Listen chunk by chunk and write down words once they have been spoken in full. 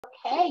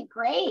Okay,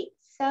 great.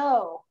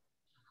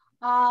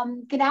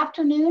 Good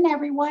afternoon,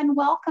 everyone.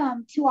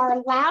 Welcome to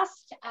our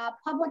last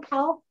public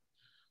health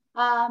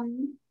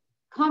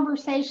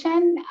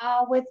conversation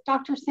with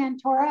Dr.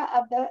 Santora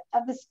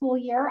of the school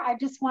year.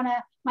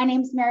 My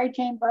name is Mary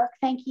Jane Burke.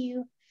 Thank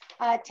you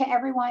to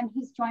everyone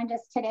who's joined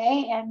us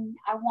today. And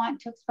I want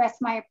to express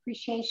my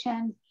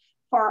appreciation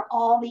for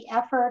all the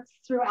efforts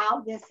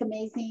throughout this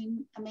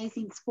amazing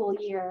school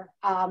year.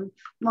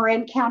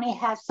 Marin County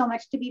has so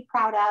much to be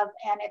proud of,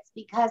 and it's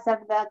because of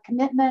the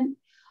commitment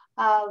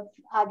of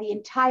the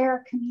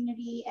entire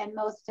community, and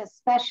most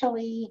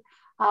especially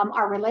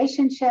our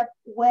relationship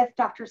with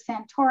Dr.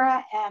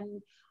 Santora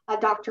and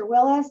Dr.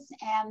 Willis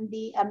and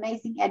the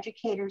amazing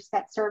educators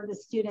that serve the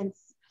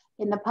students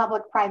in the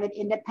public, private,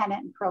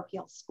 independent, and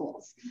parochial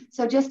schools.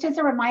 So just as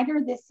a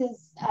reminder, this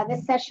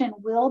session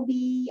will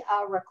be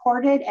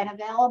recorded and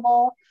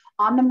available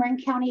on the Marin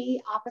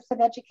County Office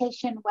of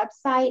Education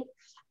website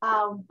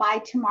by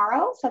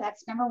tomorrow. So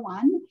that's number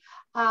one.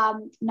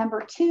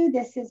 Number two,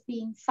 this is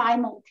being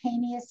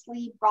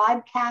simultaneously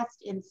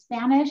broadcast in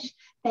Spanish.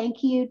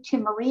 Thank you to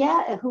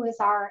Maria, who is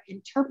our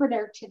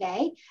interpreter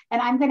today.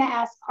 And I'm going to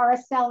ask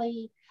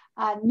Araceli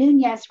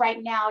Nunez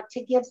right now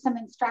to give some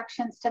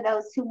instructions to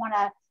those who want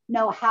to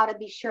know how to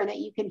be sure that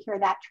you can hear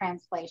that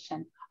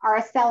translation.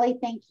 Araceli,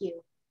 thank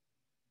you.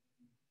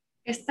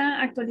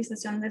 Esta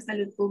actualización de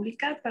salud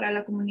pública para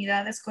la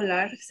comunidad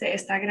escolar se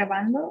está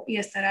grabando y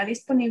estará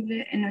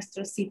disponible en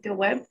nuestro sitio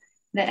web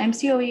de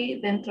MCOE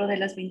dentro de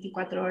las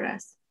 24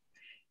 horas.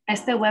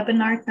 Este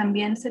webinar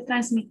también se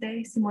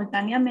transmite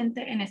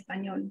simultáneamente en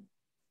español.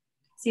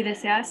 Si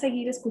desea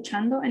seguir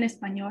escuchando en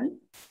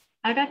español,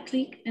 haga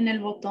clic en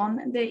el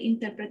botón de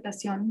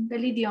interpretación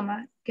del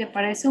idioma que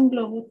parece un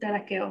globo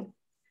terráqueo.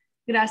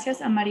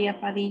 Gracias a María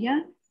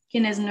Padilla,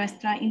 quien es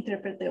nuestra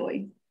intérprete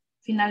hoy.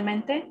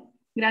 Finalmente,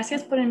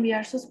 gracias por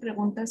enviar sus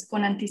preguntas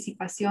con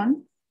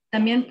anticipación.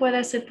 También puede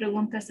hacer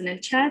preguntas en el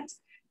chat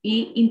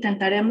y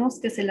intentaremos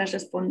que se las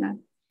responda.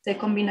 Se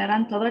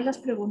combinarán todas las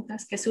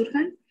preguntas que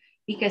surjan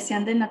y que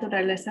sean de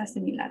naturaleza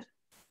similar.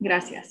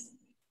 Gracias.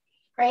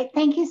 Great.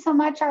 Thank you so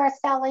much,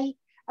 Araceli.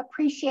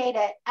 Appreciate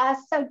it.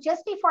 So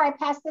just before I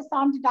pass this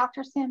on to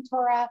Dr.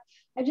 Santora,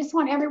 I just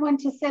want everyone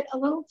to sit a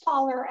little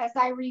taller as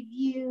I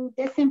review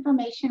this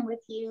information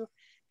with you,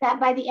 that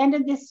by the end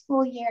of this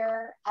school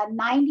year,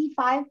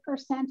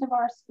 95% of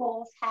our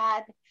schools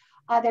had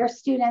their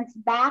students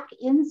back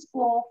in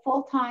school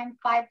full-time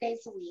 5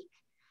 days a week.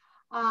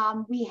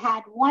 We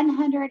had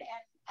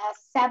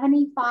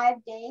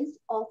 175 days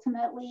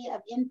ultimately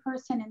of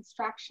in-person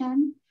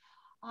instruction.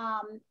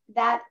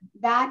 That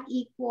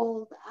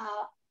equaled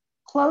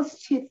close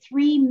to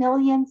 3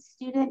 million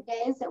student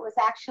days. It was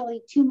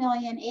actually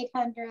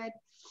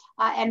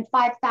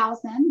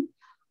 2,805,000.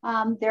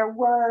 There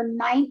were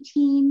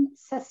 19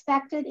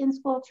 suspected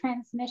in-school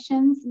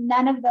transmissions.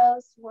 None of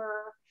those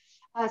were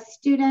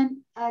student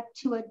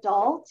to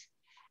adult.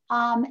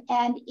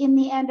 And in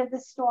the end of the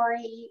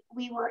story,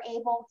 we were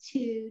able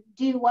to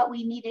do what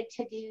we needed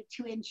to do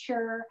to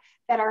ensure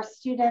that our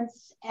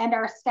students and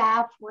our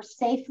staff were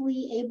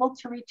safely able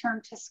to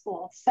return to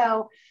school.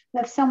 So we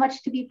have so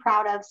much to be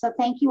proud of. So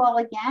thank you all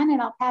again,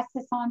 and I'll pass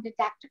this on to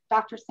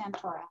Dr.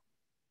 Santora.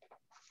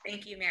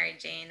 Thank you, Mary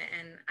Jane.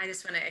 And I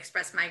just want to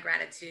express my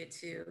gratitude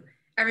to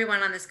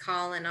everyone on this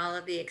call and all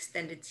of the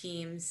extended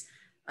teams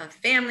of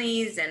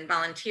families and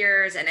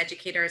volunteers and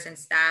educators and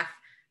staff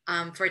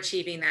for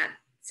achieving that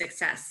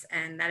success.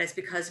 And that is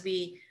because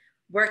we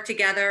worked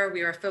together.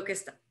 We were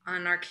focused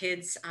on our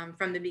kids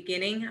from the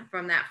beginning,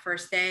 from that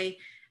first day,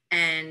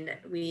 and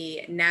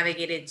we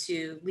navigated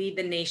to lead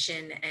the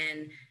nation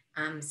and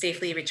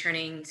safely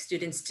returning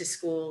students to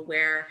school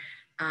where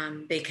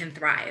they can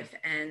thrive.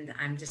 And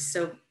I'm just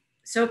so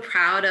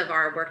proud of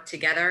our work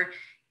together.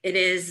 It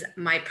is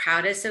my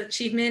proudest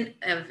achievement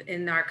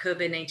in our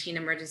COVID-19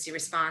 emergency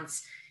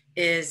response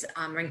is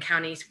Marin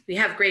County's. We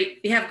have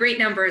great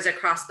numbers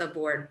across the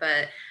board,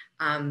 but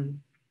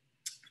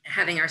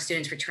having our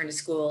students return to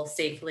school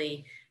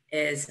safely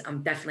is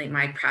definitely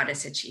my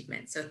proudest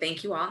achievement. So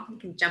thank you all. You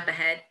can jump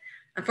ahead.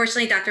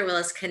 Unfortunately, Dr.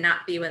 Willis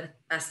cannot be with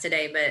us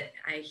today, but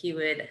he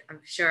would, I'm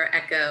sure,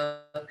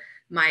 echo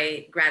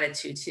my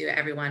gratitude to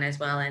everyone as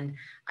well. And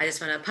I just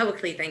want to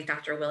publicly thank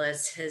Dr.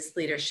 Willis. His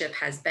leadership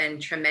has been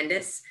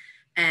tremendous,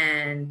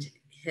 and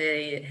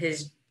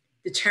his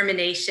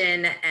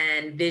determination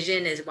and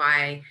vision is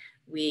why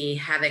we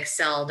have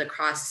excelled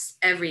across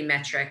every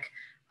metric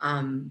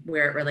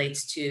where it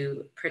relates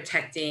to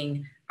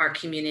protecting our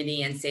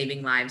community and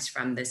saving lives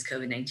from this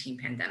COVID-19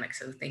 pandemic.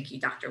 So thank you,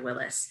 Dr.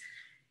 Willis.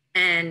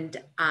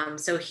 And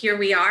so here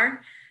we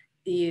are.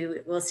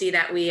 You will see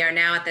that we are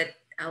now at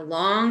a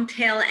long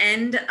tail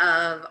end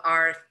of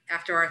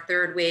after our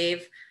third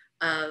wave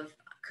of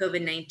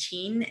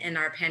COVID-19 and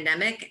our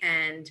pandemic.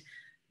 And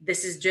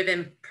this is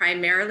driven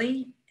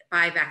primarily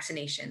by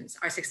vaccinations.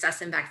 Our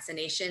success in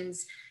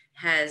vaccinations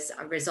has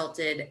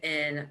resulted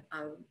in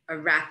a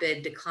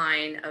rapid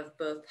decline of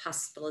both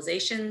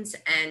hospitalizations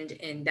and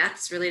in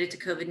deaths related to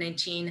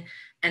COVID-19.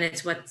 And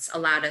it's what's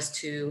allowed us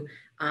to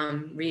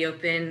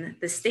reopen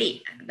the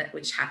state,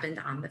 which happened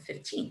on the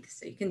 15th.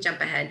 So you can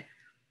jump ahead.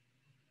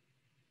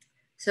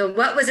 So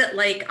what was it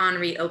like on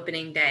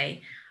reopening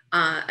day?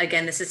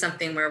 Again, this is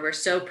something where we're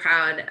so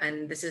proud,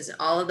 and this is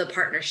all of the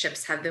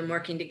partnerships have been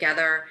working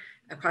together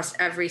across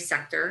every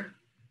sector.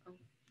 Oh,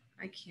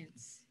 I can't.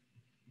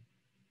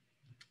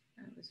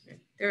 That was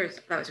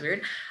weird. That was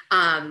weird.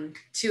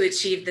 To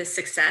achieve this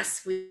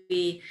success,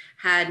 we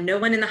had no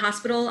one in the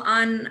hospital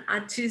on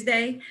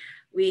Tuesday.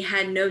 We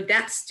had no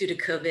deaths due to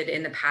COVID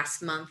in the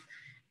past month,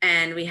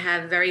 and we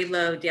have very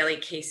low daily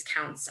case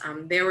counts.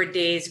 There were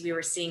days we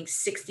were seeing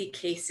 60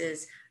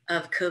 cases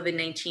of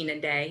COVID-19 a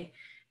day.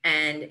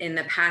 And in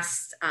the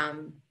past,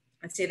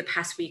 I'd say the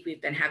past week,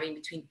 we've been having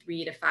between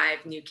 3 to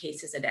 5 new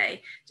cases a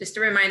day. Just a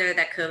reminder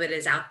that COVID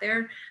is out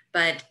there,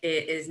 but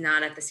it is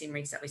not at the same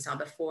rates that we saw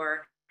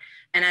before.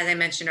 And as I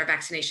mentioned, our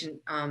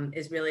vaccination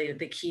is really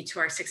the key to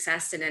our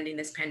success in ending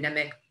this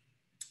pandemic.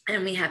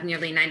 And we have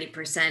nearly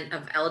 90%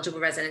 of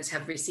eligible residents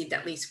have received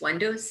at least 1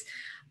 dose,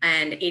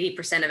 and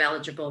 80% of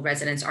eligible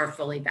residents are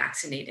fully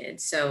vaccinated.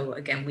 So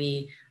again,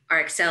 we are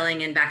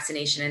excelling in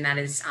vaccination, and that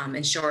is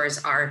ensures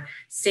our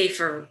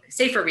safer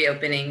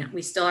reopening.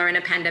 We still are in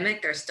a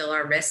pandemic, there still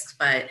are risks,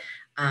 but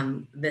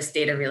this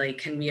data really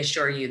can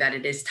reassure you that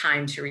it is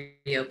time to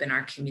reopen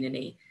our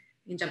community.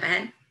 You can jump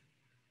ahead.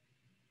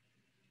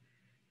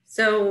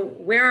 So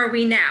where are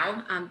we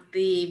now?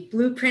 The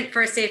Blueprint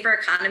for a Safer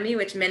Economy,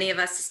 which many of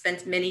us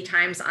spent many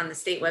times on the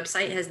state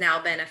website, has now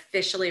been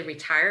officially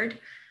retired.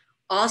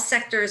 All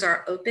sectors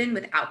are open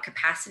without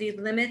capacity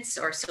limits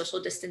or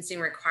social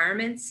distancing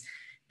requirements.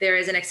 There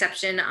is an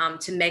exception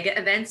to mega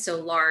events, so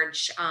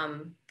large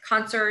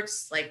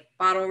concerts like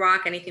Bottle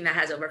Rock, anything that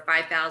has over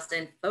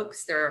 5,000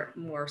 folks. There are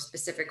more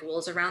specific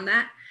rules around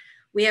that.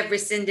 We have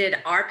rescinded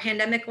our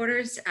pandemic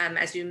orders.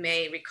 As you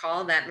may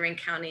recall, that Marin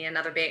County and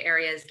other Bay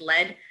Areas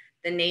led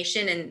the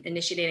nation in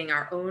initiating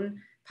our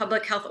own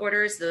public health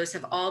orders. Those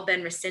have all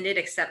been rescinded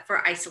except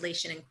for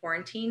isolation and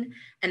quarantine.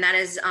 And that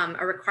is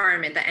a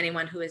requirement that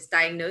anyone who is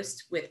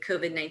diagnosed with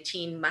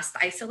COVID-19 must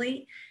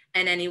isolate,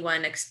 and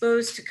anyone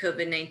exposed to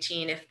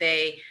COVID-19, if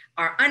they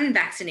are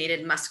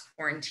unvaccinated, must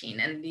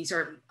quarantine. And these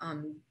are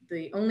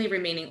the only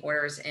remaining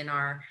orders in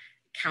our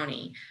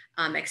county,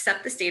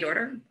 except the state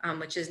order,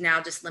 which is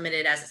now just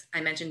limited, as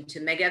I mentioned,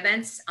 to mega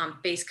events,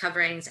 face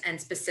coverings,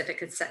 and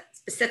specific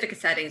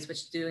settings,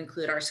 which do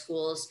include our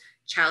schools,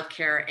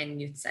 childcare,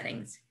 and youth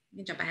settings. You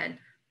can jump ahead.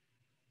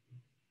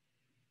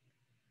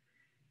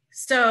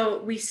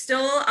 So we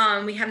still,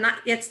 we have not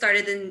yet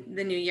started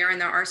the new year,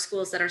 and there are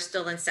schools that are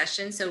still in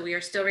session. So we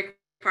are still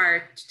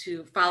required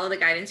to follow the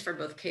guidance for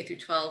both K through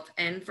 12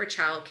 and for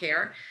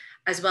childcare,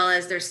 as well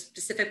as there's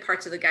specific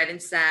parts of the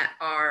guidance that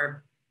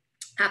are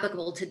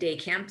applicable to day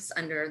camps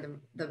under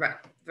the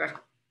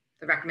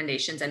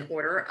recommendations and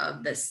order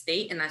of the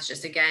state. And that's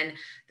just, again,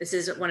 this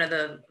is one of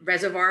the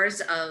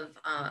reservoirs of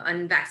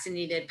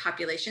unvaccinated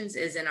populations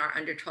is in our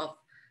under 12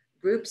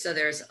 group. So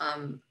there's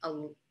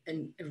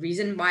a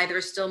reason why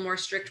there's still more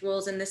strict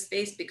rules in this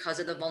space, because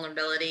of the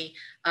vulnerability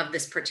of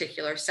this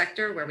particular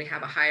sector where we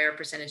have a higher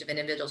percentage of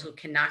individuals who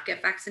cannot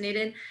get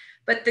vaccinated.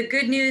 But the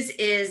good news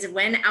is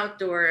when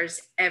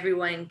outdoors,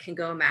 everyone can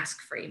go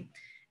mask free.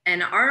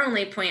 And our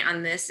only point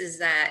on this is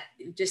that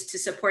just to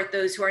support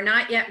those who are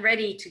not yet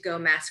ready to go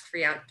mask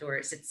free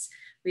outdoors.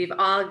 We've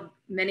all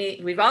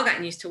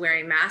gotten used to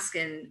wearing masks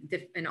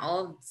in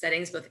all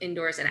settings, both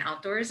indoors and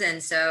outdoors.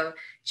 And so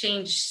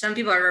some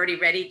people are already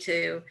ready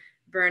to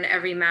burn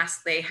every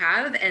mask they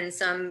have, and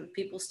some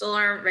people still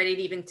aren't ready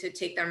even to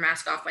take their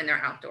mask off when they're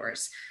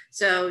outdoors.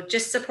 So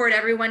just support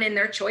everyone in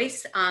their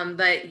choice,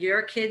 but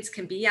your kids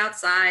can be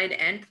outside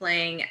and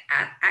playing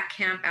at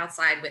camp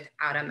outside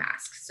without a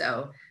mask.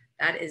 So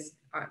that is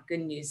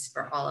good news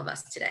for all of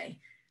us today.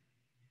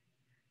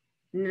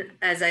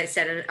 As I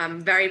said,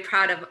 I'm very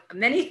proud of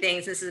many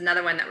things. This is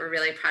another one that we're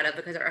really proud of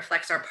because it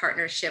reflects our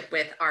partnership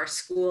with our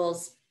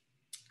schools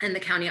and the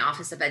County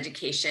Office of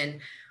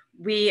Education.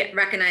 We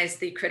recognize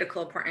the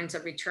critical importance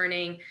of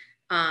returning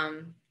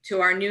to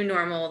our new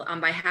normal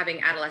by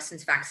having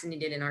adolescents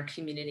vaccinated in our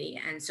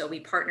community. And so we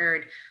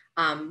partnered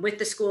with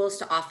the schools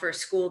to offer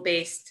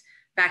school-based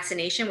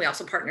vaccination. We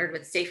also partnered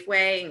with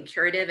Safeway and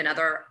Curative and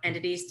other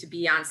entities to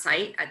be on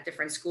site at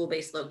different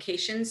school-based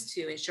locations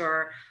to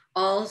ensure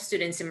all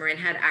students in Marin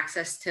had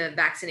access to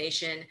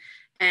vaccination.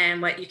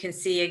 And what you can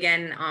see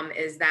again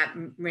is that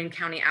Marin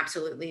County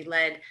absolutely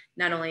led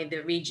not only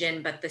the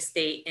region, but the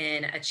state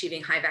in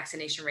achieving high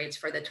vaccination rates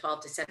for the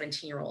 12 to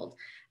 17-year-old.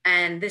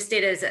 And this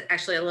data is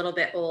actually a little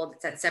bit old.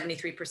 It's at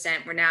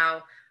 73%. We're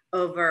now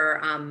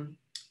over,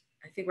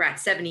 I think we're at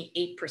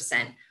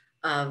 78%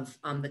 of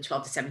the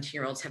 12 to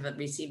 17-year-olds have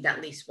received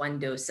at least 1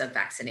 dose of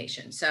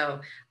vaccination. So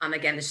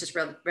again, this just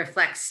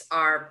reflects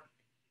our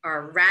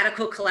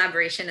radical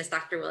collaboration, as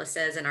Dr. Willis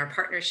says, and our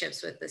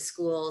partnerships with the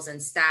schools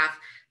and staff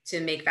to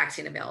make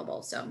vaccine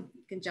available. So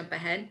you can jump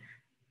ahead.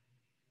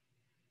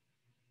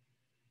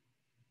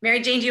 Mary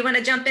Jane, do you want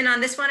to jump in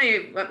on this one, or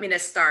you want me to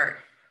start?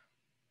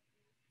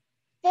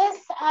 This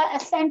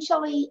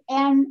essentially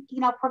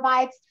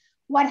provides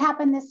what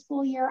happened this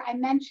school year. I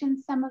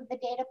mentioned some of the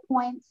data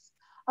points.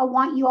 I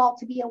want you all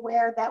to be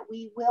aware that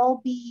we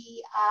will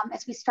be,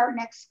 as we start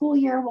next school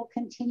year, we'll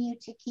continue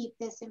to keep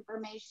this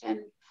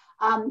information,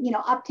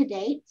 up to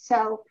date.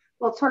 So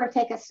we'll sort of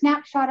take a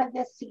snapshot of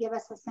this to give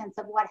us a sense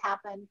of what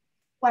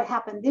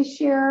happened this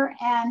year.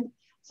 And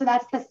so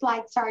that's the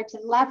slide, sorry, to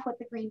the left with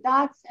the green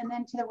dots, and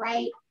then to the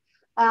right,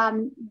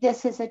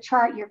 this is a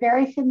chart you're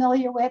very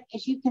familiar with.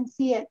 As you can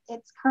see,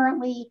 it's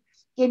currently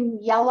in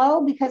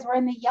yellow because we're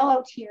in the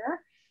yellow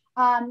tier,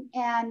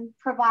 and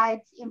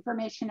provides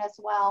information as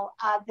well.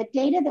 The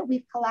data that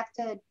we've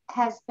collected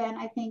has been,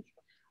 I think,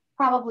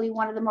 probably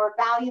one of the more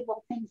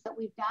valuable things that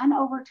we've done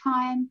over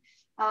time,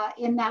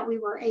 in that we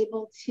were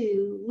able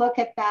to look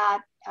at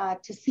that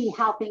to see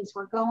how things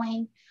were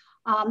going.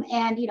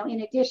 And,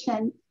 in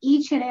addition,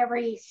 each and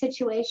every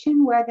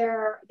situation where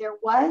there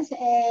was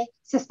a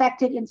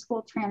suspected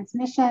in-school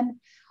transmission,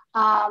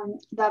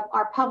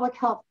 our public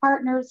health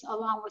partners,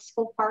 along with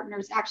school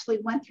partners, actually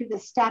went through the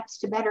steps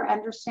to better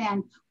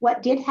understand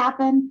what did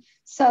happen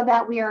so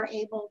that we are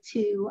able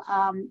to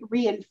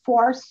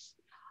reinforce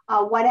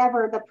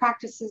whatever the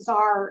practices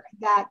are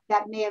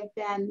that may have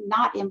been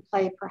not in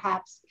play,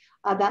 perhaps,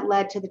 that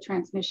led to the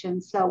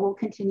transmission. So we'll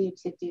continue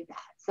to do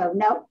that. So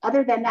no,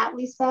 other than that,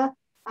 Lisa,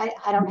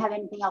 I don't have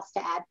anything else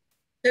to add.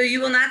 So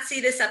you will not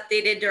see this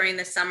updated during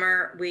the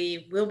summer.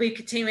 We will be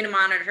continuing to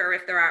monitor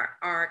if there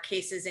are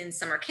cases in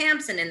summer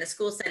camps and in the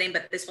school setting,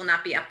 but this will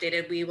not be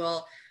updated. We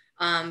will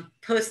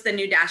post the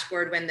new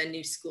dashboard when the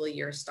new school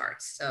year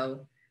starts.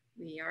 So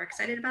we are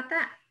excited about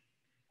that.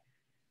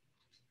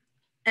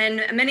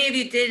 And many of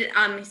you did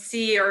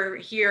see or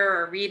hear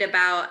or read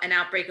about an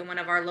outbreak in one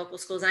of our local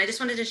schools. And I just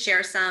wanted to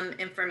share some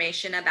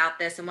information about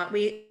this and what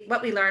we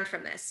learned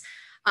from this.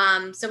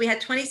 So we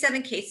had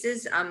 27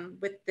 cases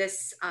with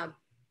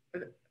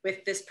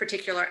this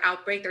particular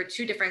outbreak. There are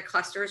two different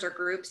clusters or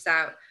groups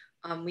that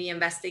we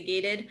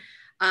investigated.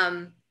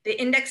 The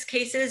index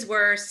cases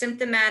were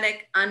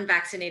symptomatic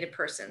unvaccinated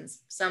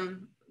persons,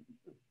 some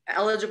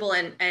eligible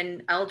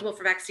and eligible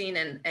for vaccine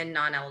and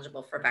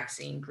non-eligible for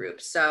vaccine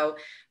groups. So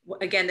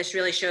again, this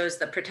really shows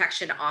the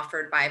protection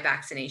offered by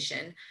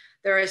vaccination.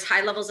 There is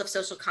high levels of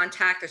social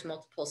contact. There's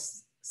multiple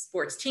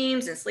sports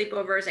teams and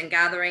sleepovers and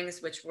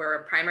gatherings, which were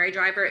a primary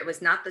driver. It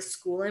was not the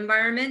school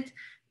environment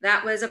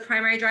that was a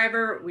primary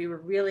driver. We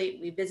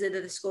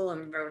visited the school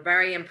and were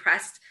very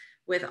impressed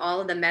with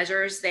all of the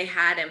measures they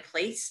had in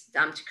place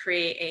to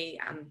create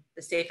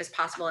the safest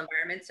possible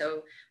environment.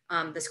 So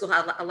the school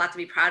had a lot to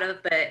be proud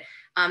of, but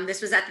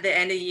this was at the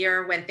end of the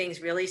year when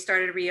things really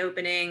started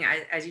reopening.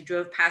 As you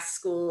drove past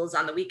schools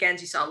on the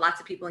weekends, you saw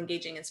lots of people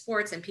engaging in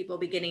sports and people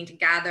beginning to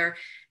gather.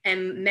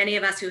 And many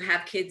of us who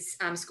have kids,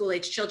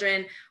 school-age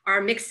children,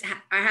 are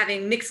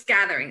having mixed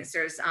gatherings.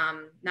 There's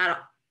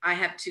I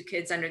have two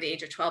kids under the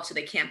age of 12, so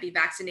they can't be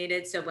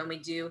vaccinated. So when we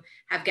do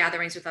have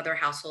gatherings with other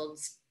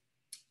households,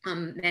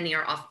 many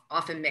are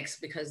often mixed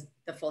because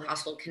the full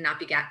household cannot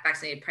be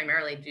vaccinated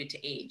primarily due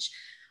to age.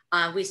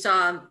 We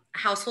saw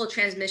household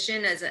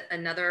transmission as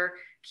another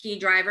key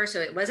driver. So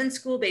it wasn't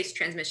school-based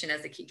transmission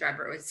as the key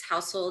driver. It was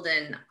household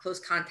and close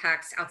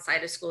contacts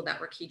outside of school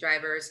that were key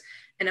drivers.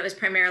 And it was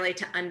primarily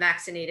to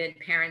unvaccinated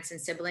parents and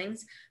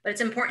siblings. But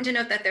it's important to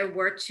note that there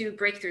were two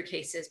breakthrough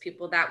cases,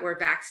 people that were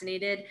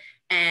vaccinated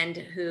and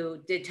who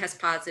did test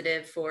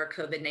positive for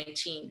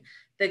COVID-19.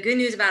 The good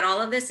news about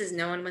all of this is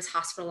no one was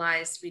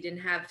hospitalized. We didn't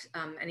have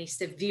any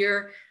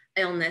severe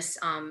illness,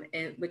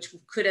 which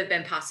could have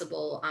been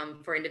possible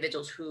for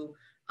individuals who,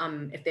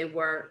 if they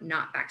were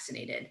not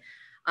vaccinated.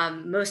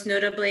 Most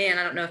notably, and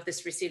I don't know if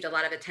this received a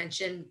lot of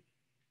attention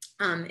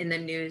in the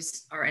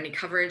news or any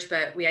coverage,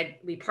 but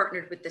we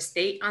partnered with the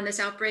state on this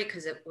outbreak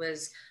because it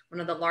was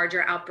one of the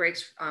larger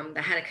outbreaks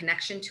that had a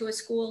connection to a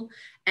school.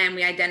 And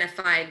we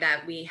identified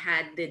that we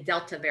had the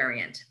Delta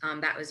variant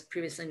that was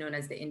previously known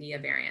as the India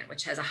variant,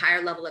 which has a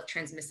higher level of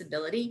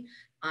transmissibility.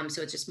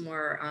 So it's just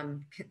more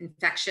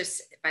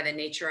infectious by the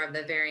nature of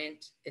the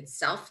variant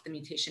itself, the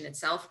mutation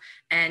itself.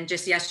 And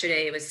just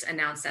yesterday, it was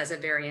announced as a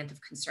variant of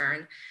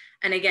concern.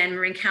 And again,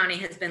 Marin County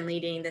has been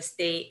leading the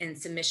state in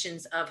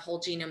submissions of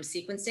whole genome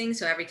sequencing.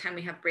 So every time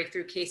we have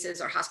breakthrough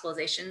cases or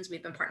hospitalizations,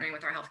 we've been partnering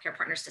with our healthcare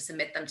partners to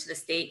submit them to the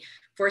state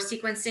for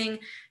sequencing.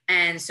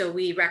 And so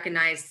we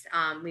recognized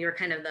we were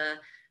kind of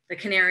the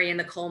canary in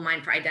the coal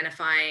mine for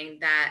identifying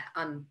that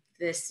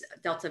this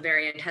Delta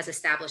variant has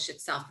established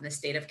itself in the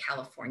state of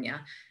California.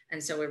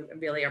 And so we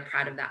really are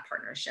proud of that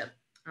partnership.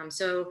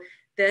 So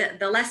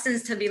the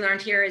lessons to be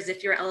learned here is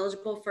if you're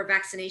eligible for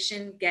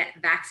vaccination, get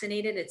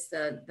vaccinated. It's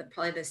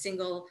probably the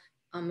single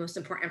most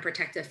important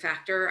protective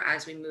factor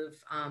as we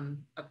move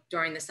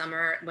during the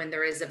summer when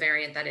there is a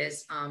variant that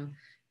is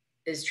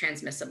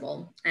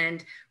transmissible.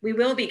 And we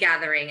will be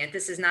gathering, and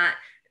this is not,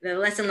 the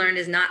lesson learned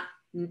is not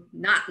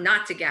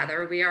to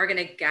gather. We are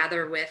going to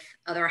gather with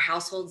other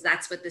households.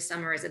 That's what the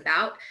summer is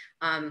about.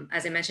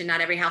 As I mentioned,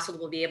 not every household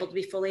will be able to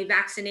be fully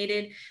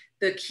vaccinated.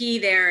 The key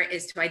there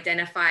is to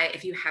identify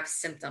if you have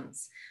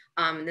symptoms.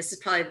 This is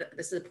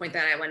the point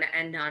that I want to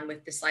end on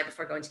with this slide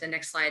before going to the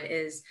next slide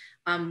is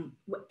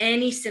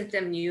any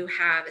symptom you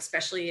have,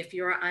 especially if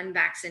you're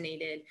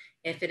unvaccinated,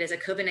 if it is a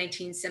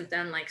COVID-19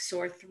 symptom like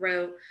sore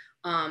throat,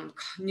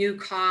 new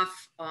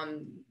cough,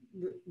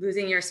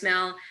 losing your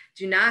smell,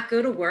 do not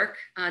go to work,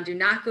 do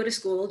not go to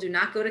school, do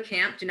not go to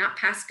camp, do not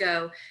pass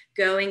go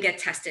and get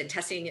tested.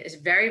 Testing is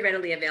very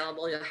readily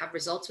available. You'll have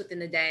results within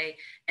the day,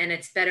 and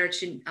it's better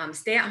to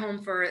stay at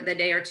home for the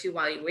day or two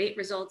while you wait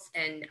results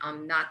and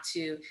not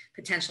to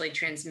potentially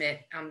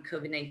transmit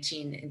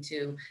COVID-19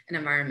 into an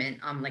environment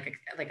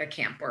like a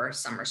camp or a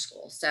summer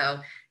school. So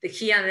the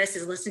key on this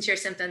is listen to your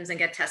symptoms and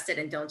get tested,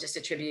 and don't just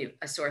attribute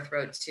a sore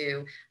throat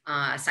to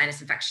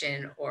sinus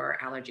infection or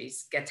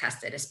allergies. Get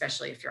tested,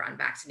 especially if you're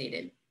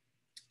unvaccinated.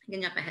 You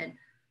can jump ahead.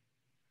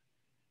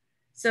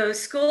 So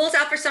school's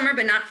out for summer,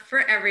 but not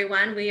for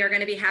everyone. We are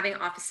going to be having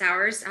office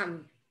hours.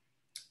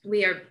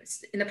 We are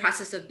in the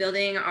process of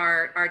building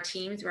our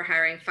teams. We're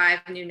hiring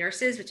 5 new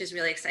nurses, which is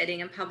really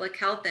exciting in public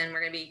health, and we're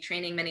going to be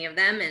training many of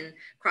them and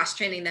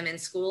cross-training them in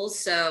schools.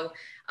 So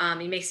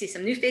you may see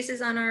some new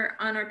faces on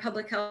our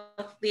public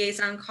health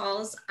liaison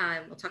calls.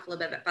 We'll talk a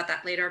little bit about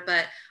that later,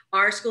 but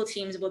our school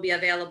teams will be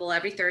available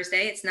every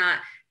Thursday. It's not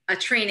a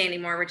train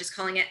anymore. We're just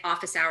calling it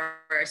office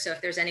hours. So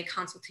if there's any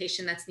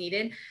consultation that's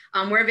needed,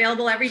 we're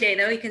available every day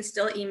though. You can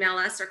still email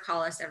us or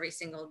call us every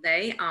single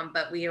day,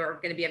 but we are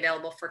going to be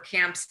available for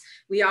camps.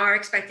 We are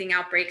expecting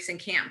outbreaks in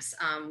camps.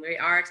 We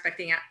are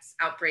expecting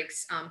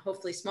outbreaks,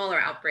 hopefully smaller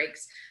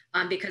outbreaks,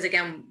 because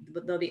again,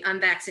 there'll be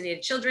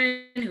unvaccinated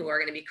children who are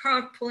going to be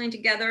carpooling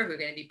together, who are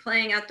going to be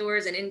playing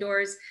outdoors and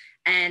indoors.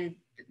 And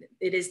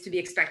it is to be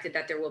expected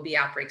that there will be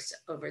outbreaks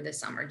over the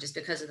summer just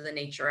because of the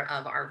nature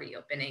of our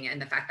reopening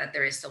and the fact that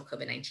there is still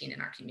COVID-19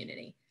 in our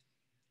community.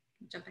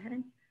 Jump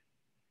ahead.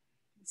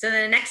 So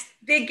the next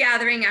big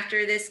gathering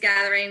after this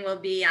gathering will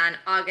be on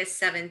August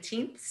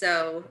 17th.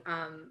 So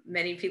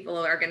many people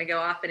are going to go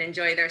off and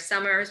enjoy their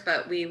summers,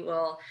 but we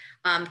will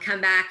come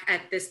back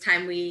at this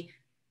time. We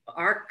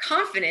are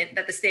confident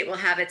that the state will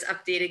have its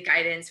updated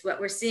guidance.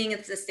 What we're seeing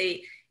at the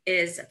state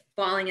is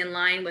falling in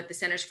line with the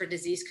Centers for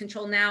Disease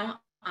Control now.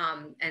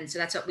 And so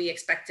that's what we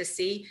expect to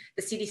see.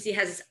 The CDC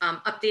has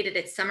updated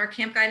its summer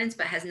camp guidance,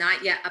 but has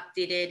not yet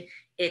updated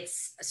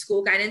its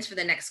school guidance for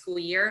the next school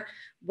year.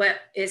 What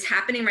is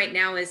happening right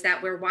now is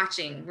that we're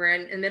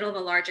in the middle of a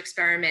large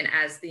experiment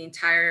as the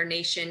entire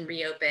nation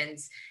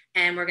reopens.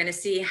 And we're going to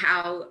see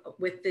how,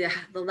 with the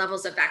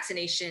levels of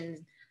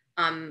vaccination,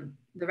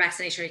 the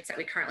vaccination rates that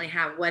we currently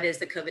have, what is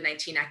the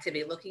COVID-19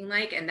 activity looking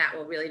like? And that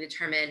will really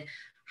determine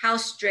how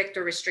strict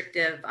or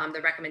restrictive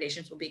the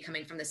recommendations will be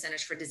coming from the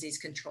Centers for Disease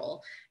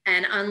Control.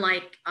 And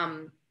unlike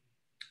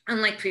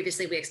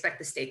previously, we expect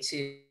the state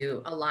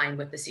to align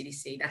with the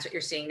CDC. That's what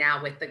you're seeing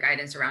now with the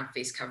guidance around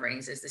face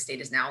coverings, is the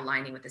state is now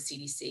aligning with the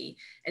CDC.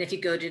 And if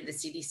you go to the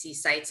CDC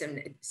sites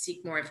and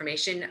seek more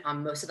information,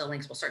 most of the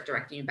links will start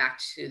directing you back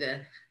to the,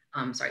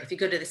 if you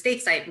go to the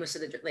state site, most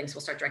of the links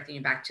will start directing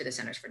you back to the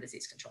Centers for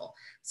Disease Control.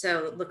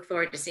 So look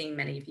forward to seeing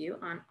many of you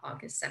on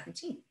August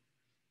 17th.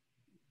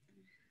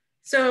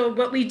 So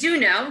what we do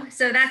know,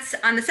 so that's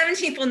on the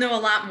 17th, we'll know a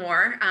lot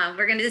more.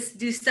 We're going to just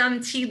do some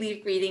tea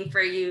leaf reading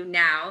for you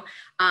now.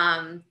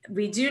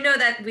 We do know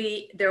that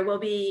there will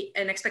be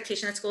an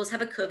expectation that schools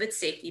have a COVID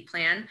safety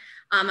plan.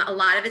 A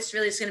lot of it's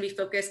really just going to be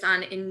focused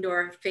on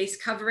indoor face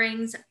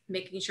coverings,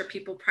 making sure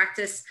people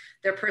practice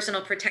their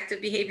personal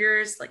protective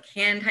behaviors like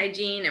hand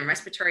hygiene and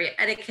respiratory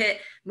etiquette.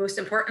 Most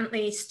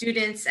importantly,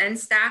 students and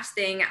staff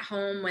staying at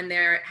home when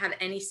they have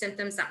any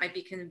symptoms that might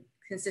be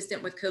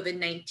consistent with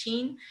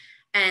COVID-19.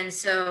 And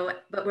so,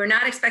 but we're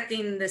not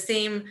expecting the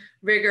same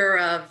rigor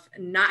of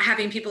not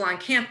having people on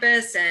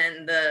campus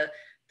and the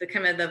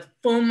kind of the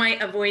foam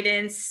mite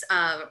avoidance,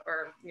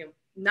 or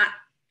not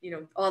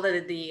all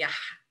the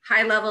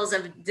high levels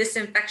of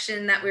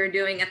disinfection that we were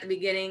doing at the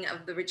beginning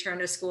of the return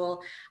to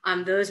school.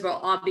 Those will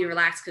all be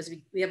relaxed because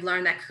we have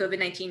learned that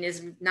COVID-19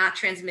 is not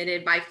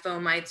transmitted by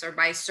foam mites or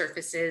by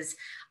surfaces.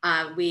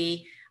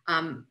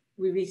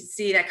 We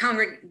see that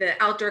the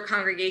outdoor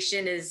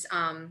congregation is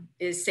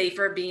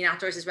safer. Being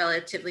outdoors is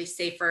relatively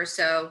safer.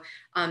 So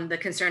the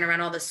concern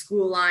around all the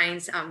school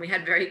lines, we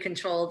had very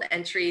controlled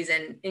entries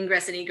and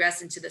ingress and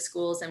egress into the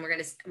schools, and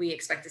we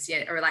expect to see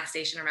a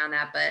relaxation around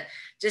that. But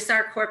just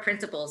our core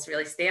principles: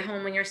 really stay at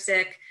home when you're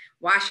sick,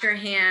 wash your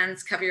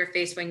hands, cover your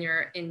face when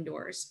you're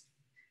indoors.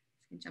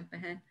 Jump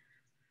ahead.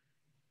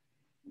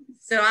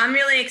 So I'm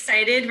really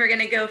excited. We're going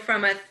to go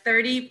from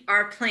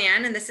our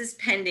plan, and this is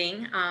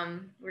pending.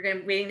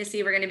 We're waiting to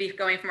see, we're going to be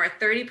going from our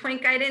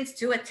 30-point guidance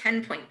to a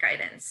 10-point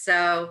guidance.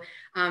 So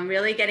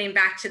really getting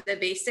back to the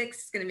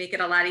basics is going to make it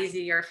a lot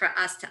easier for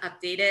us to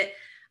update it.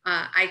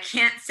 I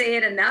can't say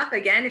it enough.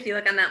 Again, if you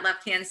look on that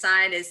left-hand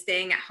side, is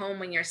staying at home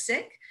when you're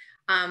sick.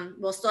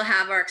 We'll still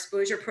have our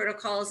exposure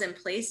protocols in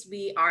place.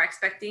 We are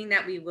expecting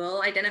that we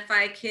will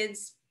identify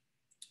kids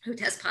who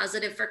test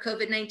positive for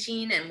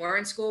COVID-19 and were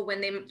in school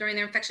during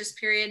their infectious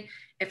period.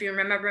 If you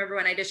remember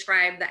when I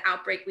described the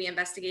outbreak we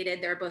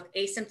investigated, they're both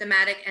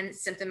asymptomatic and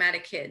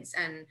symptomatic kids.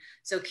 And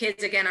so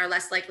kids, again, are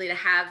less likely to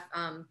have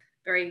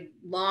very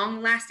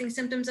long lasting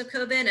symptoms of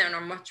COVID and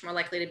are much more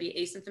likely to be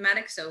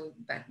asymptomatic. So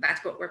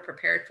that's what we're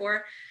prepared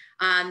for.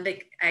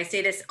 I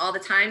say this all the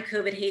time,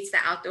 COVID hates the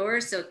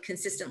outdoors. So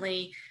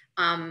consistently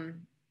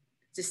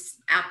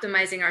just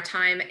optimizing our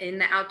time in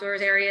the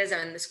outdoors areas,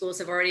 and most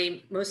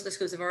of the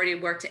schools have already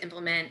worked to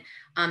implement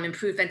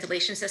improved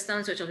ventilation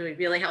systems, which will be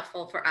really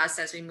helpful for us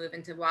as we move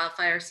into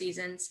wildfire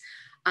seasons.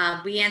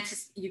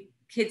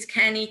 Kids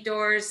can eat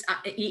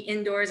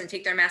indoors and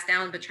take their mask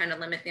down, but trying to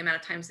limit the amount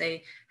of times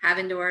they have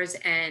indoors.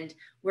 And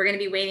we're going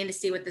to be waiting to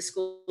see what the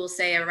schools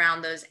say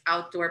around those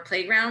outdoor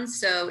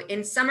playgrounds. So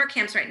in summer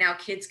camps right now,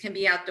 kids can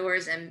be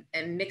outdoors and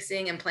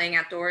mixing and playing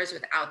outdoors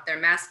without their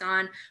mask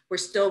on. We're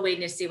still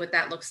waiting to see what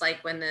that looks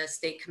like when the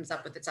state comes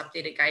up with its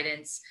updated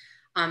guidance.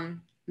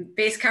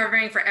 Face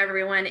covering for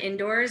everyone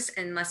indoors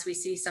unless we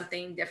see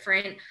something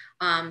different.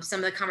 Some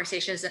of the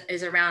conversations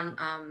is around,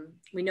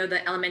 we know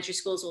that elementary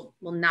schools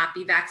will not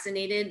be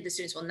vaccinated. The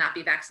students will not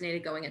be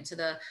vaccinated going into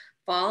the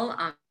fall.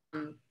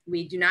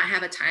 We do not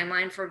have a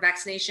timeline for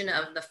vaccination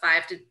of the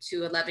 5 to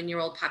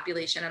 11-year-old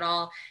population at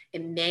all.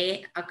 It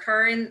may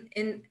occur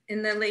in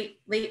the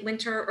late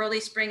winter, early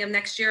spring of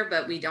next year,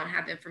 but we don't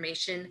have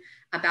information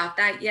about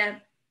that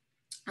yet.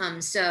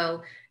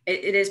 So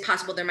it is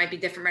possible there might be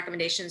different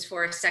recommendations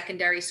for a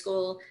secondary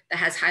school that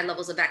has high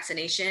levels of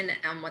vaccination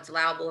and what's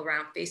allowable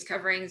around face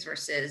coverings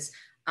versus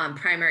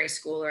primary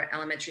school or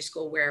elementary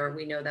school where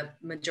we know the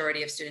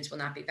majority of students will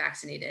not be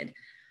vaccinated.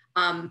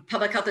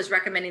 Public health is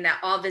recommending that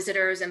all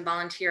visitors and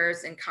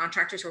volunteers and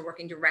contractors who are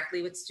working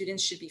directly with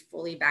students should be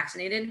fully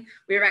vaccinated.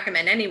 We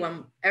recommend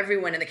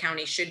everyone in the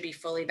county should be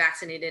fully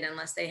vaccinated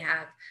unless they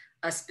have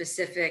a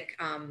specific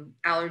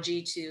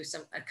allergy to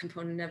a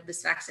component of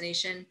this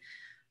vaccination.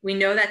 We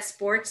know that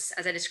sports,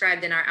 as I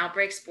described in our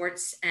outbreak,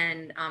 sports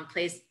and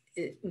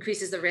it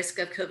increases the risk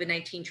of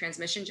COVID-19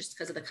 transmission just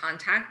because of the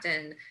contact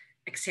and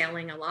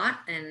exhaling a lot.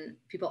 And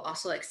people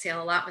also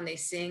exhale a lot when they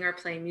sing or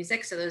play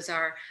music. So those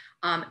are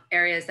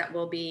areas that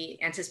will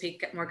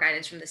anticipate more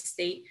guidance from the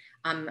state.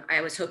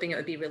 I was hoping it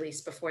would be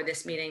released before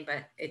this meeting,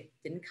 but it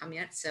didn't come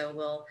yet. So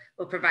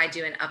we'll provide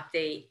you an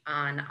update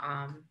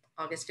on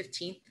August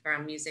 15th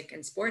around music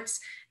and sports.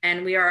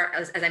 And we are,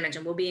 as I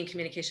mentioned, we'll be in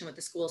communication with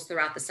the schools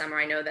throughout the summer.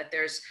 I know that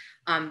there's,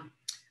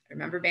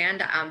 remember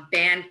band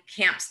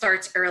camp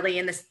starts earlier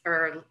in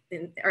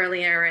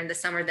the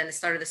summer than the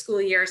start of the school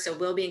year. So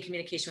we'll be in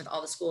communication with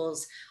all the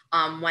schools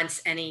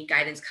once any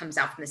guidance comes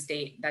out from the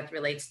state that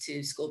relates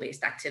to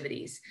school-based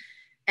activities.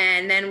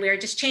 And then we're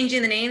just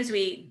changing the names.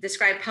 We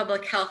describe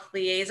public health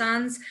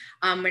liaisons.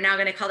 We're now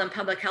going to call them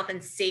public health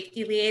and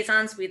safety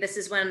liaisons. This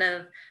is one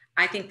of,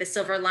 I think, the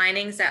silver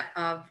linings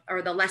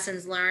or the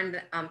lessons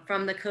learned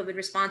from the COVID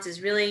response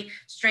is really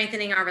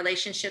strengthening our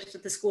relationships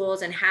with the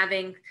schools and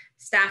having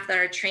staff that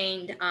are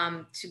trained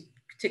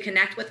to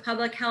connect with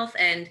public health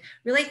and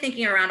really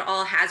thinking around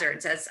all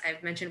hazards. As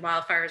I've mentioned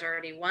wildfires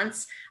already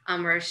once,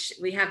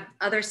 we have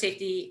other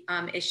safety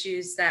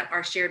issues that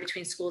are shared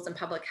between schools and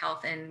public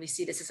health. And we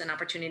see this as an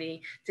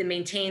opportunity to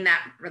maintain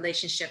that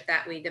relationship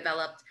that we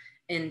developed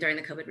during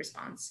the COVID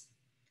response.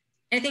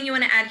 Anything you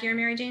want to add here,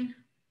 Mary Jane?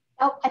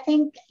 Oh, I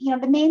think,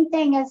 the main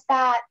thing is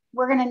that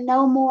we're going to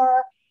know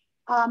more,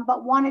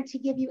 but wanted to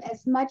give you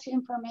as much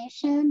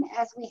information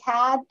as we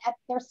had.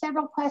 There are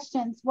several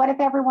questions. What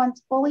if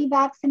everyone's fully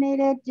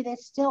vaccinated? Do they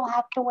still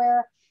have to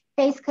wear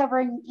face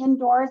covering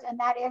indoors? And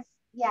that is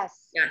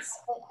yes. Yes.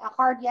 A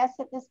hard yes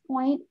at this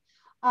point.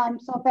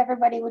 So if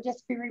everybody would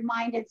just be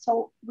reminded.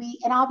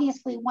 And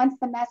obviously once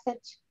the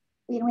message,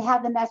 we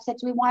have the message,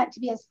 we want it to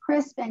be as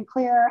crisp and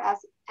clear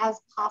as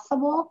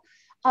possible.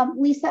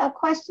 Lisa, a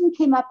question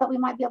came up that we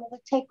might be able to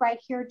take right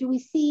here. Do we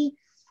see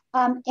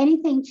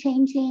anything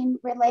changing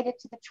related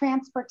to the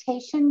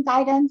transportation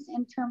guidance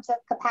in terms of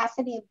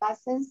capacity of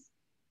buses?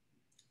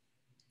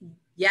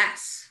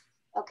 Yes.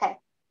 Okay.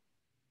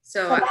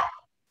 So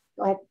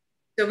go ahead.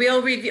 So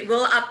we'll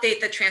update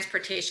the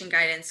transportation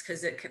guidance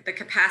because the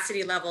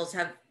capacity levels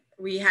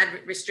we had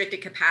restricted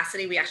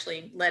capacity. We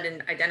actually led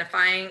in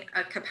identifying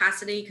a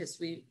capacity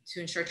to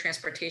ensure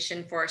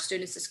transportation for our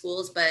students to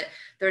schools, but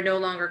there are no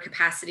longer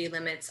capacity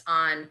limits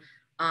on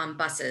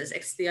buses.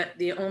 It's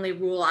the only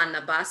rule on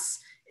the bus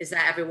is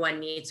that everyone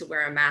needs to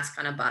wear a mask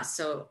on a bus.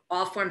 So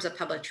all forms of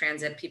public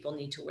transit, people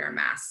need to wear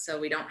masks. So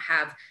we don't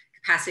have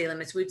capacity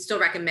limits. We'd still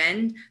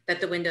recommend that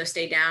the windows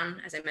stay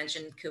down. As I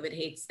mentioned, COVID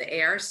hates the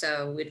air.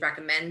 So we'd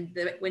recommend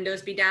the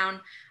windows be down.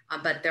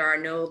 But there are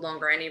no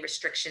longer any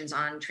restrictions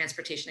on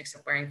transportation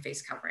except wearing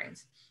face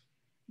coverings.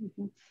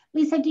 Mm-hmm.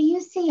 Lisa, do you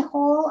see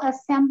whole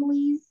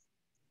assemblies?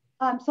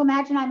 So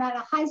imagine I'm at a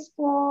high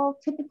school.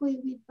 Typically,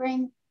 we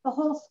bring the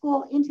whole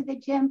school into the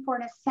gym for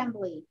an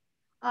assembly.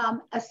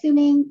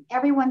 Assuming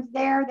everyone's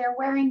there, they're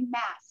wearing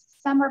masks.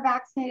 Some are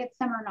vaccinated,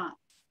 some are not.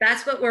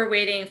 That's what we're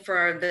waiting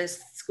for the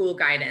school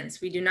guidance.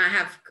 We do not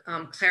have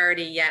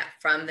clarity yet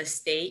from the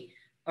state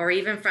or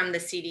even from the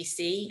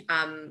CDC,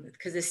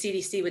 because the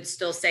CDC would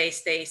still say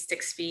stay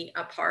 6 feet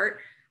apart.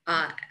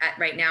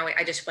 Right now,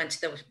 I just went to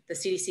the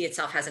CDC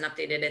itself hasn't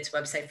updated its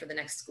website for the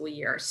next school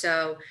year.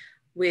 So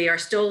we are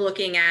still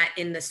looking at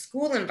in the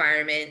school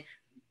environment,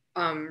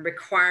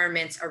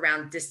 requirements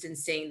around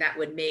distancing that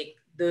would make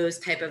those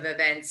type of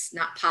events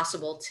not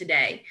possible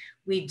today.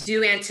 We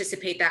do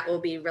anticipate that will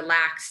be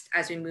relaxed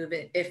as we move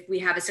it. If we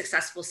have a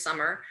successful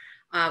summer,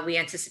 we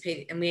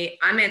anticipate, and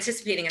I'm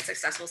anticipating a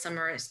successful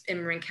summer in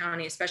Marin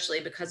County, especially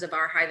because of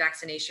our high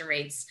vaccination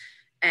rates.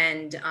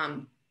 And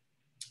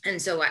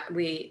so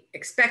we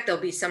expect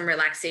there'll be some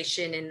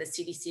relaxation in the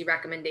CDC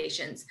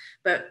recommendations,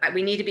 but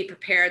we need to be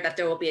prepared that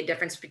there will be a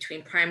difference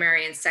between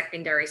primary and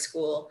secondary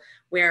school,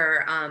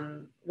 where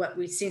what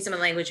we've seen, some of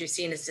the language we've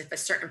seen is if a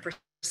certain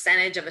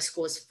percentage of a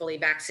school is fully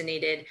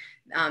vaccinated,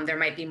 there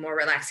might be more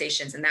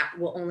relaxations, and that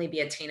will only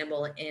be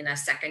attainable in a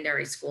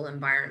secondary school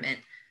environment.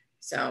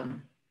 So.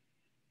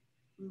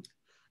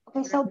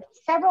 Okay, so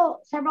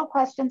several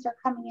questions are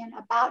coming in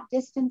about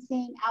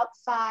distancing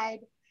outside,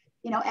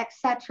 et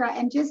cetera.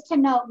 And just to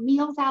note,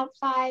 meals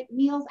outside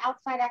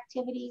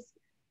activities,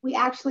 we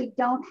actually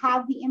don't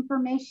have the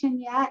information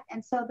yet.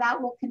 And so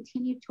that will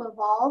continue to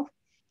evolve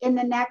in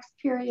the next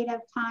period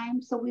of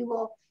time. So we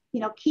will,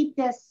 keep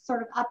this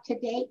sort of up to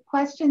date.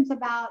 Questions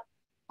about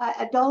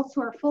adults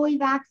who are fully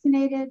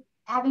vaccinated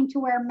having to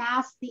wear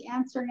masks, the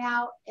answer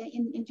now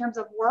in terms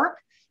of work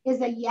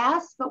is a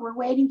yes, but we're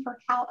waiting for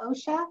Cal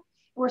OSHA.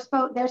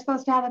 They're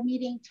supposed to have a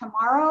meeting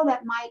tomorrow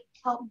that might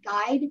help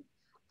guide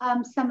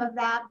some of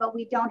that, but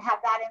we don't have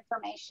that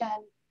information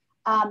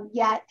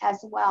yet as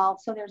well.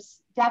 So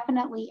there's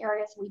definitely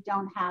areas we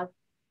don't have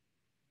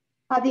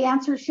the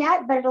answers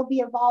yet, but it'll be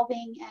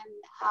evolving,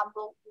 and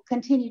we'll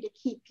continue to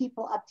keep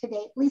people up to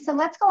date. Lisa,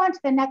 let's go on to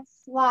the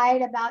next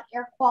slide about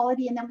air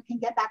quality, and then we can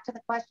get back to the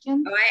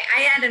questions. Oh,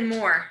 I added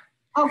more.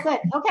 Oh, good.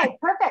 Okay,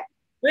 perfect.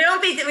 We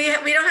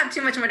don't have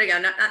too much more to go.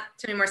 Not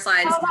too many more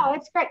slides. No,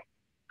 it's great.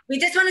 We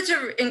just wanted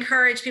to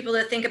encourage people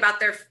to think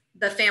about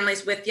the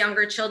families with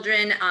younger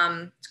children.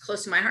 It's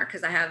close to my heart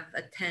because I have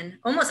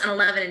almost an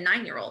 11 and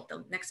 9-year-old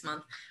next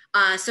month.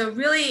 So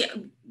really,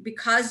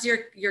 because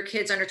your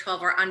kids under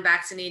 12 are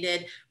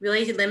unvaccinated,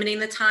 really limiting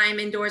the time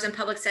indoors in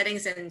public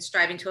settings and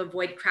striving to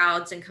avoid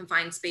crowds and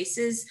confined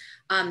spaces.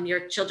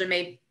 Your children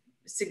may,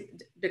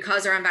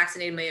 because they're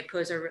unvaccinated, may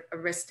pose a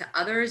risk to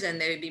others,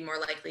 and they would be more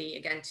likely,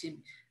 again, to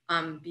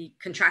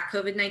contract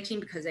COVID-19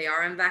 because they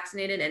are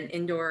unvaccinated, and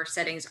indoor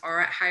settings are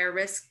at higher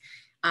risk.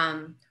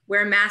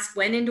 Wear a mask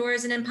when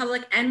indoors and in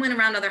public, and when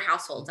around other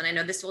households. And I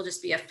know this will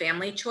just be a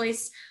family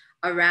choice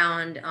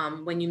around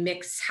when you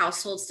mix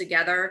households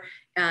together.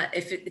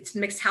 If it's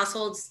mixed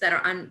households that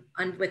are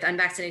with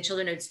unvaccinated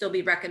children, it would still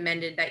be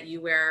recommended that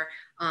you wear,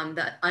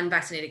 the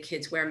unvaccinated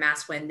kids wear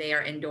masks when they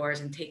are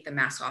indoors and take the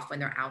mask off when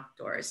they're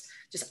outdoors.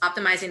 Just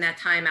optimizing that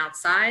time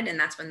outside, and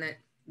that's when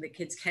the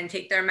kids can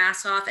take their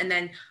masks off. And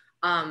then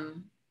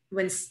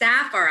when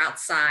staff are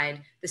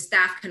outside, the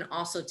staff can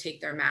also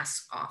take their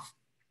masks off.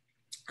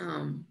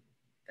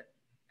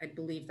 I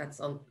believe that's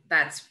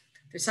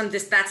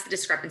the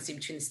discrepancy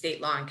between the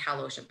state law and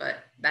Cal OSHA, but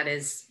that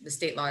is, the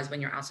state law is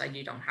when you're outside,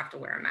 you don't have to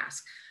wear a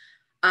mask.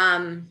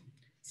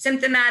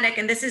 Symptomatic,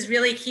 and this is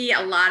really key.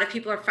 A lot of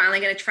people are finally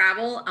going to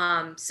travel.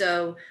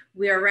 So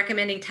we are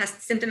recommending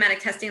symptomatic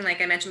testing,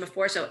 like I mentioned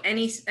before. So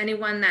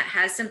anyone that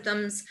has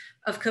symptoms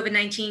of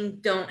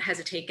COVID-19, don't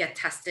hesitate, get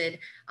tested.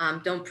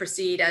 Don't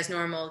proceed as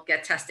normal,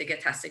 get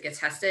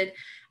tested.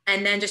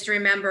 And then just to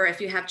remember,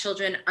 if you have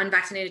children,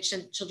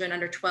 unvaccinated children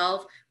under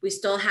 12, we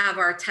still have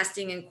our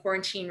testing and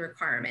quarantine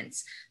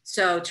requirements.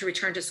 So to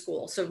return to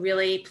school. So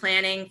really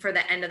planning for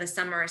the end of the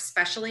summer,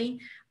 especially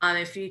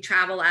if you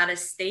travel out of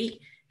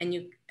state,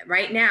 and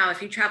right now,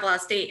 if you travel out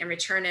of state and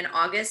return in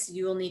August,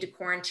 you will need to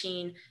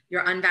quarantine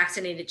your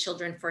unvaccinated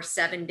children for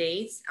 7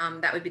 days.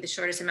 That would be the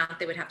shortest amount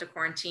they would have to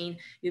quarantine.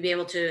 You'll be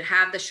able to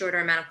have the shorter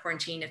amount of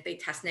quarantine if they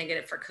test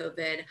negative for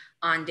COVID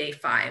on day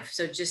 5.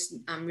 So just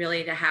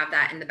really to have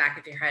that in the back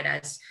of your head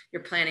as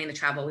you're planning the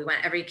travel. We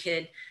want every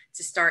kid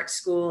to start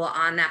school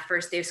on that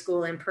first day of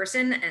school in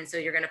person. And so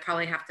you're gonna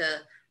probably have to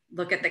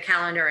look at the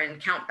calendar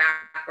and count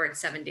backwards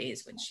 7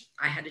 days, which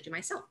I had to do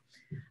myself.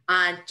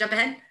 Jump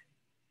ahead.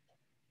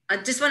 I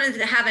just wanted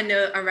to have a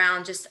note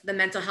around just the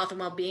mental health and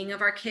well-being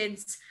of our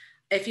kids.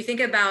 If you think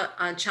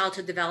about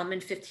childhood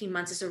development, 15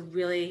 months is a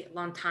really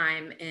long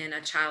time in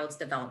a child's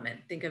development.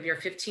 Think of your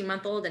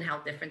 15-month-old and how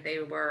different they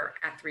were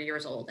at 3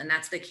 years old. And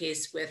that's the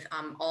case with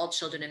all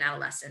children and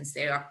adolescents.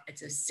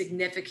 It's a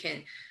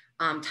significant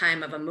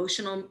time of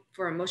emotional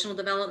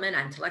development,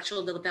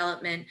 intellectual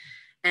development.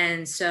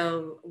 And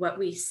so what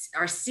we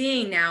are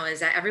seeing now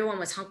is that everyone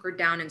was hunkered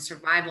down in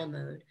survival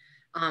mode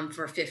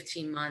for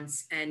 15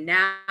 months. And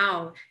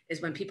now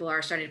is when people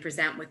are starting to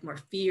present with more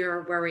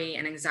fear, worry,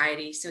 and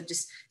anxiety. So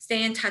just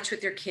stay in touch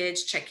with your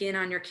kids, check in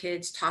on your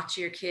kids, talk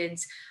to your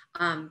kids.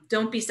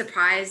 Don't be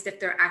surprised if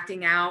they're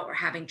acting out or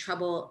having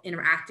trouble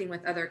interacting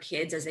with other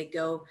kids as they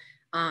go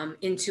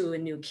into a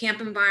new camp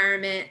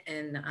environment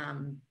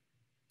and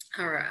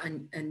or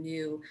a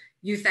new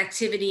youth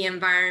activity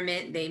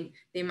environment.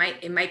 It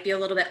might be a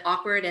little bit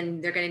awkward,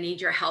 and they're going to need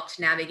your help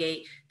to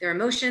navigate their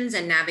emotions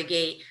and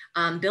navigate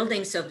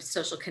building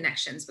social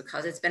connections,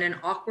 because it's been an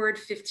awkward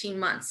 15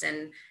 months,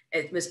 and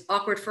it was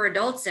awkward for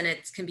adults, and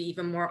it can be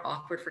even more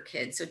awkward for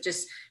kids. So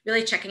just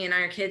really checking in on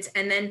your kids.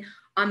 And then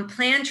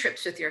Plan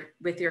trips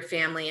with your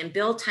family and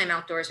build time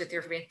outdoors with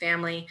your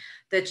family.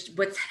 That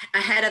what's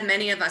ahead of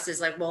many of us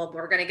is like, well,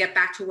 we're going to get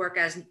back to work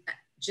as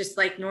just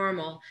like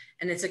normal.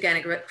 And it's again,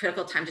 a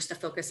critical time just to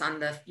focus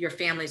on your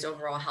family's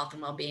overall health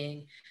and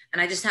well-being.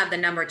 And I just have the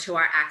number to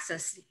our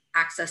access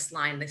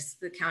line.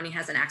 The county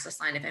has an access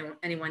line if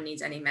anyone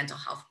needs any mental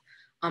health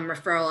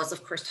referrals.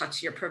 Of course, talk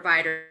to your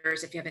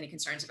providers if you have any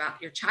concerns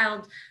about your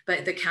child,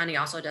 but the county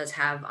also does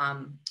have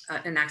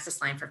an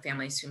access line for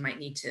families who might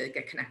need to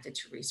get connected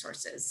to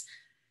resources.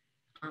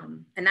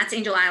 And that's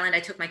Angel Island.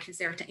 I took my kids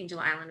there to Angel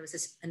Island. It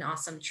was an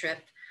awesome trip.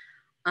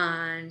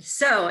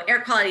 So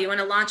air quality, you want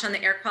to launch on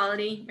the air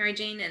quality, Mary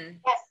Jane? And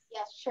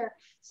yes, sure.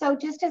 So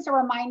just as a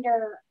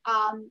reminder,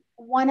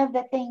 one of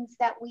the things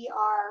that we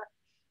are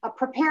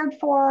prepared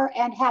for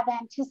and have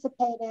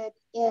anticipated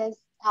is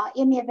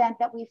in the event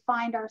that we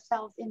find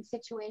ourselves in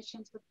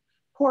situations with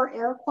poor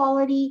air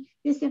quality,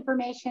 this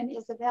information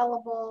is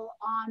available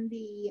on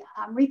the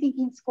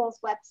Rethinking Schools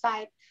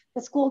website.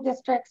 The school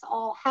districts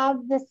all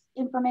have this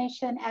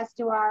information, as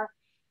do our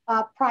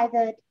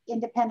private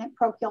independent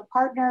parochial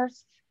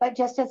partners. But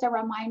just as a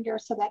reminder,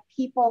 so that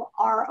people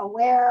are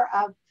aware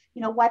of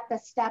what the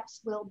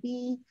steps will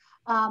be.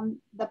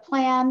 The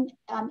plan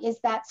is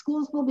that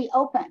schools will be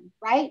open,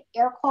 right?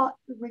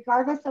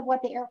 Regardless of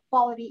what the air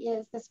quality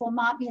is, this will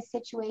not be a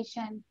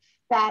situation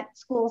that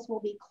schools will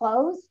be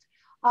closed.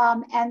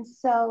 And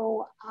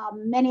so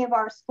many of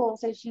our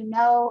schools, as you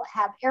know,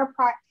 have air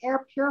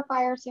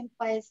purifiers in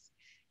place,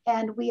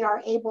 and we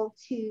are able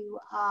to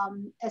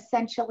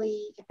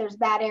essentially, if there's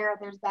bad air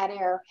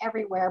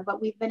everywhere, but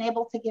we've been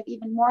able to give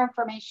even more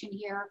information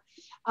here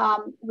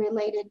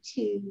related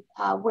to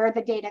where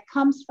the data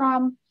comes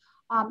from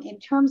in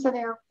terms of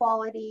air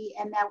quality,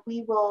 and that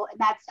we will, and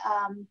that's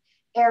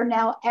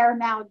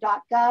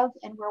airnow.gov,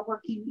 and we're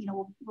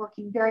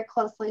working very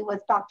closely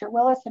with Dr.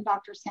 Willis and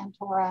Dr.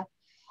 Santora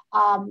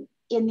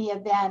in the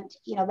event,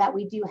 that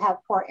we do have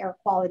poor air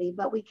quality.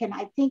 But we can,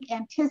 I think,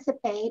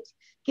 anticipate,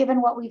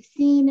 given what we've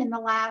seen in the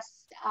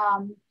last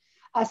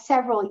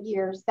several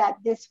years, that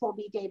this will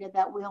be data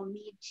that we'll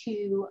need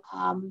to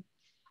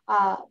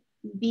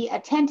be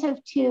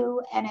attentive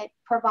to, and it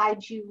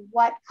provides you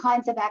what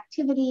kinds of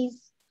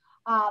activities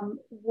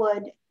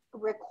would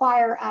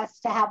require us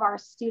to have our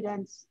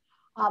students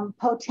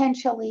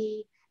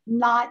potentially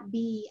not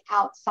be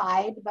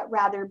outside, but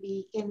rather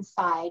be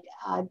inside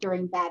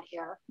during bad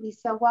air.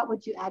 Lisa, what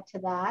would you add to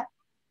that?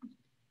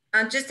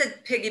 Just to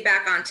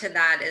piggyback onto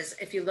that, is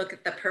if you look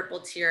at the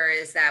purple tier,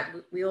 is that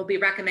we will be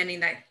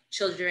recommending that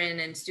children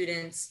and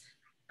students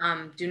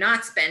do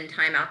not spend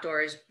time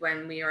outdoors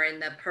when we are in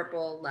the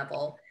purple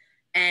level.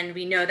 And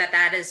we know that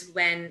that is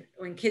when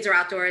kids are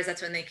outdoors,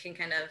 that's when they can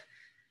kind of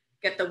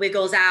get the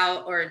wiggles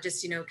out, or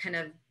just, kind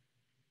of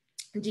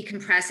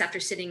decompress after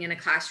sitting in a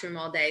classroom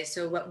all day.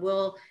 So what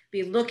we'll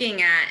be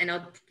looking at, and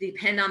it'll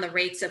depend on the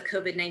rates of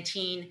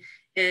COVID-19,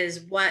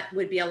 is what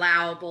would be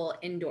allowable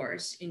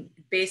indoors.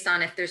 Based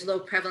on if there's low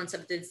prevalence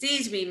of the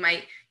disease, we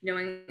might,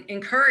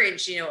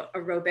 encourage,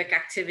 aerobic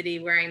activity,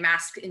 wearing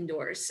masks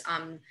indoors,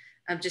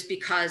 just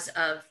because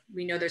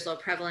we know there's low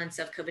prevalence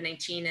of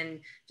COVID-19, and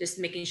just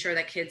making sure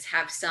that kids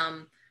have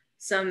some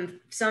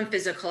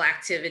physical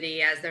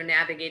activity as they're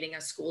navigating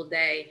a school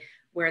day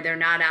where they're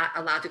not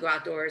allowed to go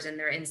outdoors and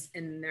they're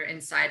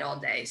inside all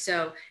day.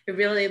 So it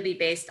really will be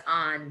based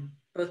on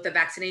both the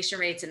vaccination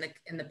rates and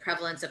the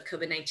prevalence of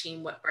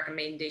COVID-19, what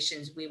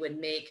recommendations we would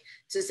make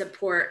to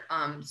support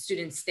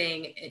students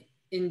staying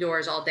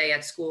indoors all day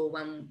at school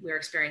when we're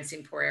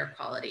experiencing poor air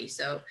quality.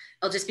 So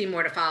it'll just be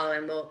more to follow,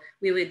 and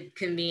we would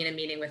convene a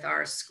meeting with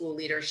our school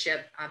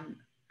leadership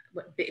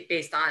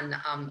based on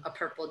a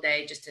purple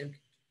day, just to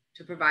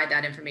provide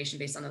that information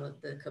based on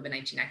the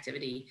COVID-19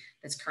 activity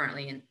that's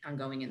currently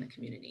ongoing in the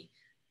community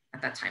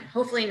at that time.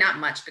 Hopefully not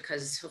much,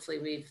 because hopefully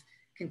we've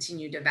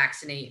continued to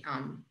vaccinate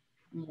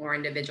more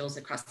individuals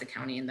across the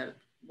county, and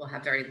we'll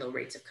have very low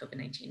rates of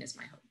COVID-19 is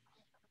my hope.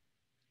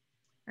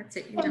 That's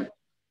it.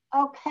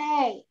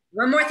 Okay.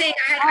 One more thing.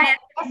 I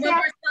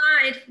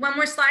had one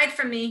more slide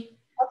from me.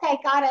 Okay,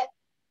 got it.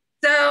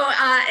 So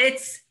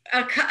it's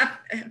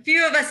a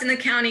few of us in the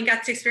county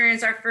got to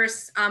experience our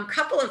first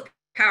couple of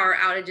power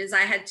outages.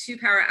 I had 2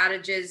 power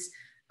outages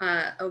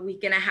a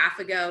week and a half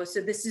ago. So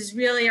this is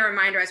really a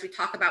reminder, as we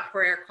talk about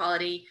poor air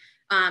quality,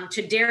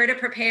 to dare to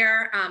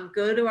prepare.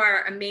 Go to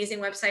our amazing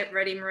website,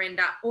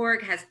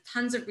 readymarin.org, has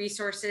tons of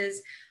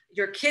resources.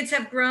 Your kids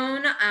have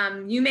grown.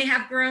 You may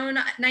have grown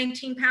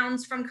 19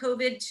 pounds from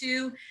COVID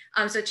too.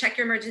 So check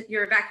your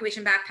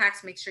evacuation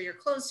backpacks, make sure your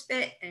clothes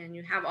fit and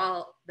you have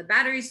all the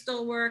batteries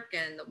still work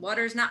and the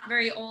water's not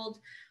very old.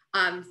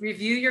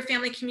 Review your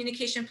family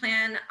communication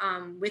plan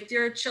with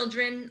your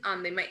children.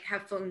 They might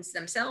have phones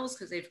themselves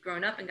because they've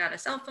grown up and got a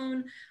cell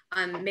phone.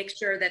 Make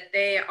sure that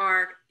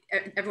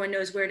everyone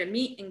knows where to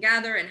meet and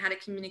gather and how to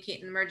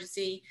communicate in an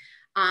emergency.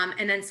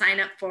 And then sign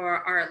up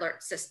for our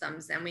alert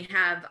systems. And we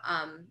have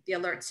the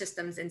alert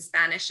systems in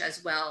Spanish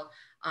as well,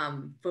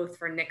 both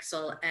for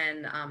Nixle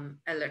and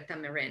Alerta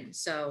Marin.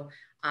 So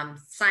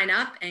sign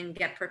up and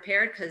get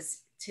prepared,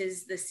 because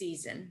 'tis the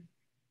season.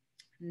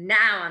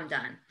 Now I'm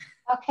done.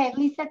 Okay,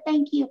 Lisa,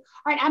 thank you. All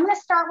right, I'm going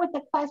to start with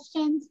the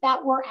questions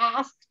that were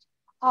asked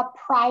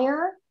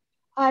prior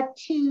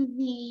to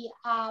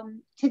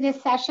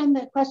this session,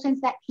 the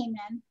questions that came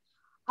in.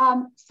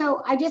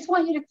 So I just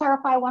want you to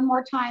clarify one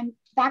more time,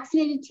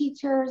 vaccinated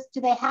teachers,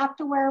 do they have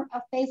to wear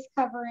a face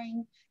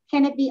covering?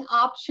 Can it be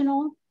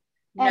optional?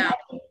 And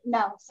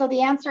no. So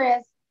the answer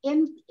is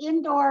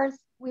indoors,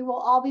 we will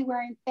all be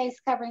wearing face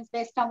coverings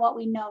based on what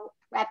we know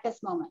at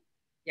this moment.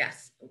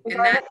 Yes, and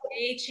that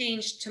may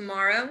change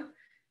tomorrow.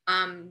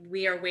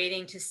 We are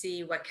waiting to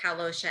see what Cal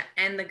OSHA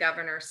and the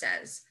governor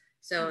says.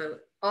 So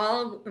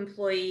all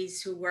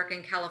employees who work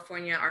in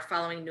California are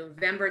following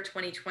November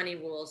 2020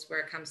 rules where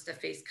it comes to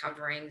face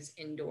coverings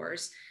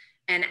indoors,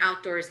 and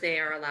outdoors they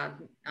are allowed,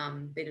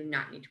 they do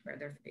not need to wear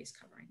their face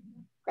covering.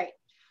 Great.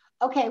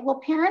 Okay,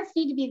 well, parents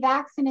need to be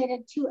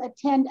vaccinated to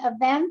attend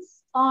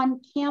events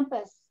on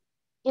campus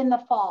in the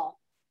fall.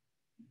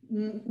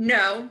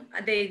 No,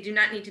 they do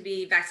not need to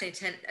be vaccinated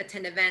to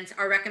attend events.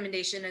 Our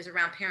recommendation is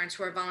around parents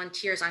who are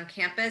volunteers on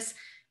campus.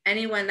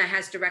 Anyone that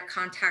has direct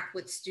contact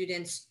with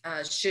students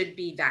should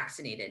be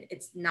vaccinated.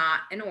 It's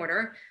not an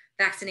order.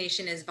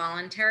 Vaccination is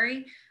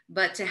voluntary,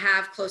 but to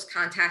have close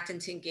contact and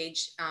to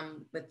engage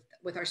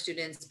with our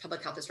students,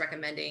 public health is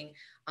recommending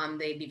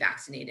they be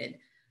vaccinated.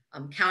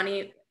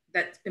 County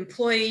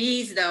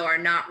employees though are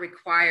not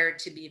required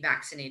to be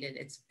vaccinated.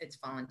 It's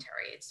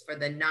voluntary. It's for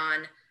the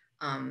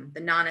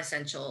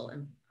non-essential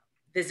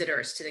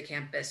visitors to the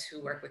campus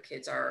who work with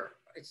kids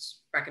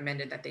it's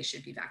recommended that they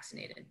should be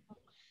vaccinated.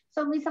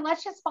 So Lisa,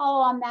 let's just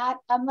follow on that.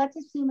 Let's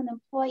assume an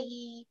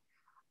employee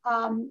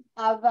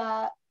of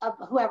a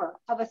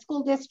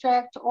school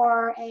district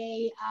or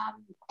a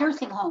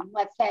nursing home,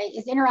 let's say,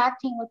 is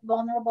interacting with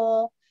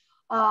vulnerable,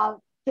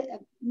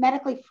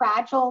 medically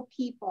fragile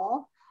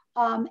people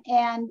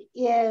and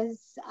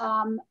is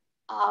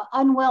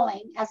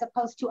unwilling as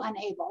opposed to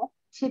unable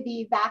to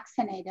be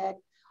vaccinated.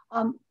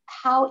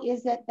 How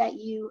is it that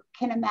you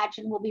can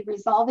imagine we'll be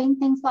resolving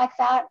things like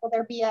that? Will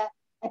there be a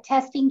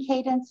testing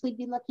cadence we'd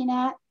be looking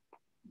at?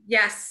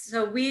 Yes,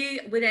 so we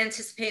would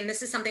anticipate, and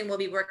this is something we'll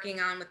be working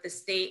on with the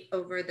state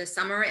over the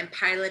summer and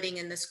piloting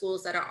in the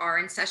schools that are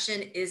in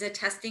session, is a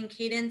testing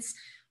cadence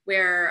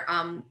where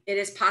it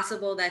is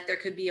possible that there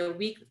could be a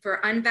week for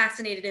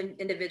unvaccinated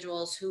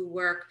individuals who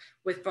work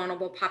with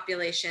vulnerable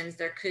populations.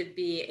 There could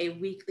be a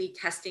weekly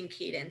testing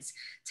cadence.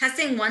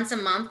 Testing once a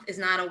month is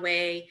not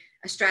a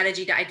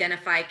strategy to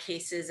identify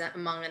cases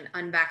among an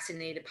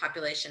unvaccinated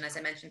population. As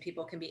I mentioned,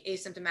 people can be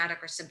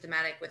asymptomatic or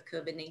symptomatic with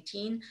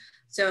COVID-19.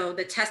 So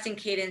the testing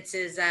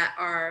cadences that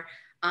are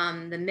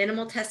the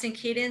minimal testing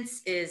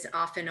cadence is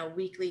often a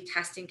weekly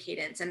testing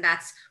cadence. And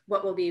that's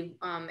what we'll be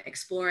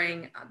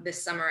exploring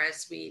this summer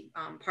as we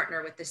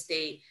partner with the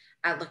state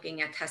at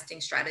looking at testing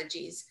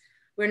strategies.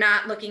 We're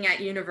not looking at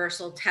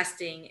universal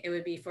testing. It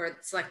would be for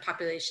select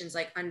populations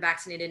like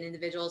unvaccinated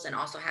individuals and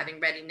also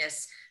having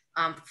readiness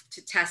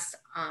to test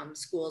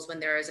schools when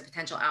there is a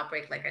potential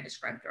outbreak like I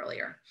described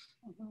earlier.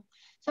 Mm-hmm.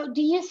 So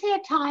do you see a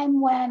time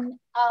when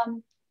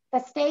the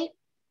state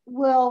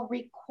will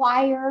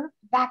require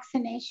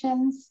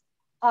vaccinations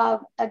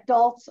of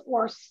adults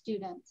or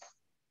students?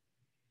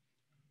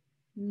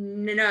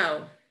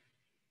 No.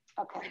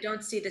 Okay. I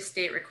don't see the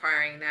state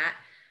requiring that.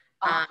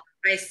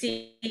 I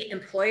see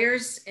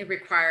employers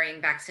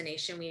requiring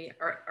vaccination. We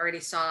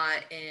already saw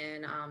it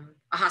in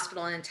a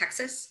hospital in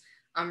Texas.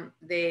 I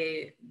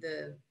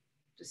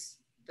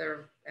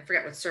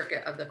forget what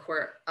circuit of the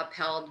court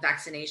upheld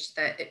vaccination,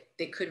 that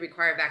they could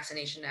require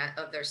vaccination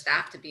of their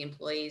staff to be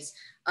employees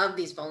of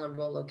these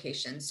vulnerable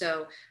locations.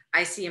 So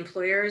I see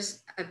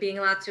employers being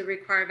allowed to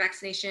require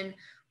vaccination.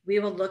 We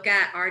will look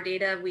at our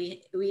data.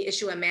 We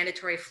issue a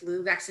mandatory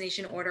flu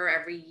vaccination order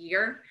every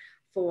year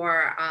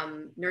for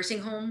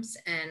nursing homes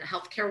and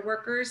healthcare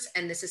workers.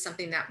 And this is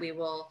something that we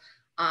will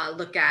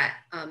look at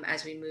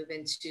as we move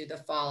into the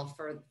fall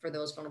for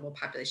those vulnerable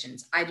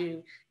populations. I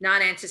do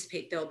not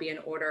anticipate there'll be an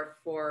order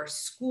for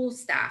school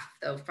staff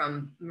though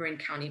from Marin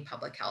County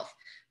Public Health,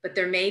 but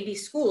there may be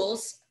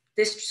schools,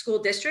 school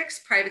districts,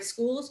 private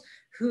schools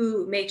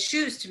who may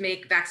choose to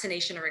make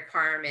vaccination a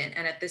requirement.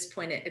 And at this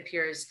point, it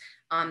appears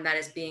that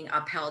is being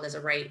upheld as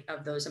a right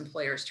of those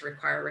employers to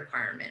require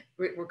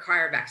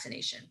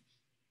vaccination.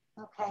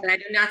 Okay. But I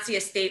do not see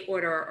a state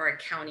order or a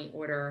county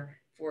order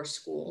for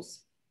schools.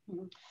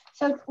 Mm-hmm.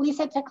 So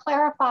Lisa, to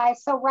clarify,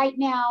 so right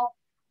now,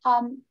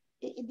 are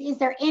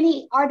there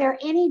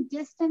any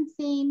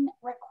distancing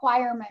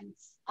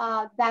requirements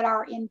that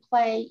are in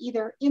play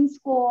either in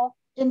school,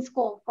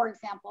 for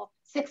example,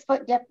 6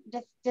 foot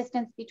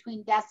distance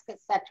between desks,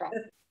 etc.?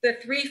 The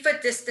 3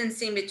 foot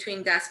distancing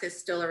between desks is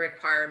still a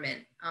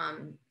requirement.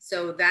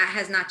 So that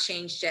has not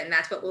changed yet. And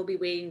that's what we'll be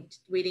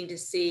waiting to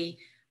see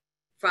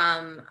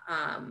from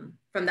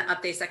the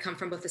updates that come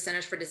from both the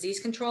Centers for Disease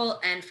Control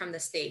and from the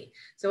state.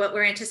 So what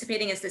we're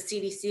anticipating is the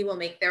CDC will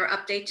make their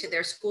update to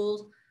their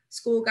school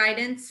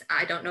guidance.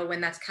 I don't know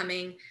when that's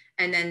coming.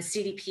 And then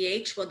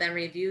CDPH will then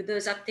review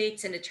those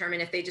updates and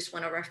determine if they just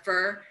want to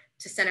refer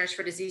to Centers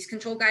for Disease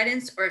Control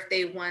guidance or if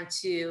they want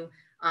to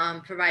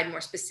provide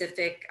more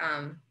specific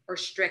or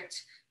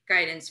strict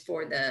guidance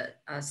for the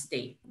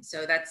state.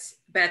 So that's,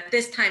 but at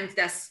this time,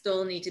 desks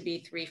still need to be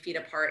 3 feet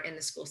apart in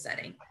the school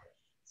setting.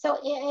 So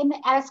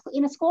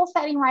in a school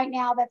setting right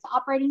now that's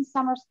operating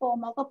summer school,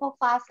 multiple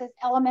classes,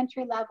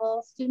 elementary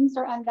level, students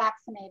are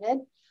unvaccinated,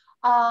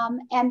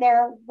 and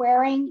they're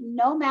wearing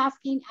no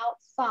masking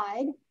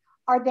outside.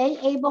 Are they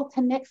able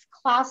to mix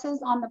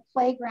classes on the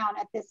playground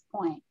at this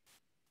point?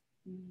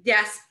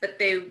 Yes,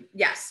 but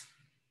yes.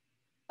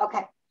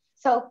 Okay,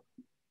 so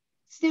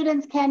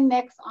students can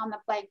mix on the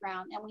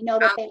playground, and we know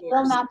that they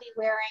will not be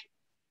wearing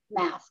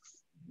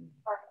masks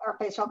or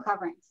facial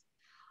coverings.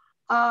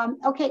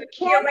 Okay,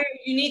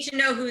 you need to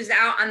know who's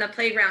out on the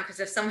playground, because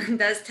if someone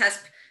does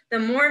test, the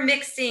more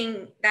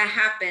mixing that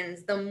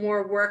happens, the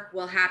more work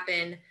will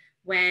happen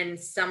when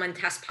someone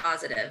tests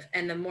positive.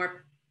 And the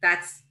more,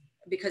 that's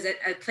because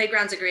a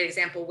playground's a great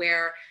example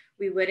where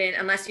we wouldn't,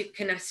 unless you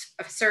can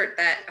affirm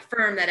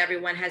that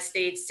everyone has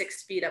stayed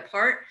 6 feet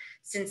apart,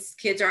 since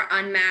kids are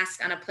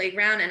unmasked on a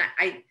playground. And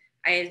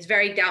it's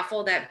very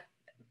doubtful that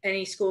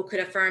any school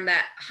could affirm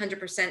that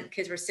 100%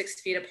 kids were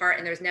 6 feet apart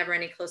and there's never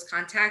any close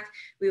contact.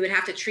 We would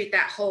have to treat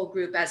that whole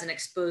group as an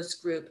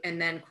exposed group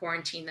and then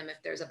quarantine them if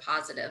there's a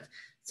positive.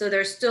 So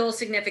there's still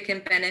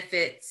significant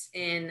benefits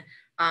in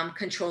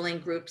controlling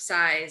group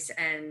size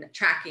and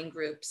tracking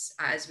groups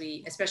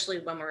especially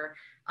when we're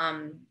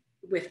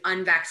with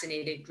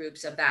unvaccinated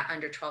groups of that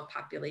under 12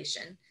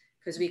 population,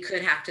 because we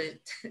could have to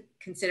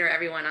consider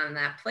everyone on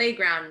that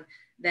playground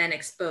then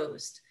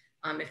exposed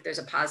if there's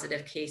a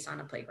positive case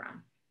on a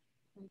playground.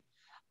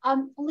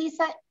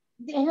 Lisa,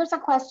 here's a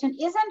question.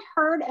 Isn't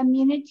herd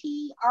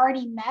immunity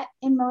already met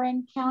in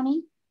Marin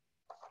County?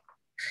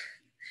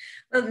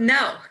 Well,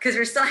 no, because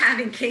we're still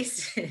having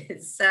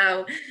cases.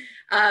 So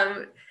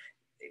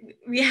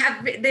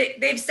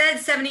they've said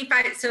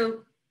 75.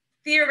 So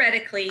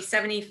theoretically,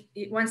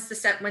 once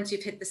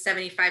you've hit the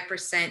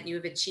 75%,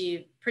 you've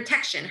achieved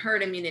protection,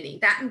 herd immunity.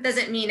 That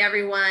doesn't mean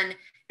everyone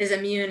is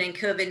immune and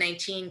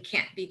COVID-19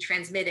 can't be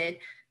transmitted.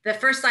 The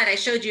first slide I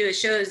showed you, it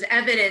shows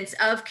evidence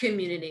of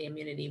community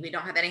immunity. We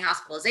don't have any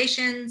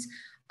hospitalizations.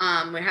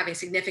 We're having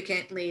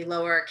significantly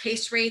lower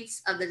case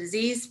rates of the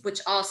disease,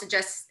 which all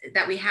suggests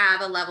that we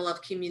have a level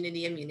of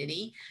community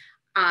immunity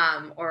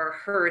or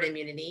herd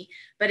immunity.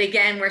 But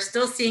again, we're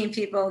still seeing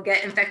people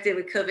get infected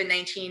with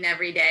COVID-19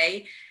 every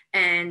day.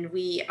 And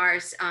we are,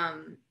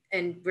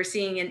 and we're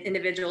seeing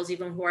individuals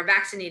even who are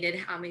vaccinated.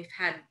 We've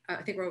had,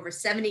 I think we're over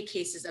 70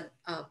 cases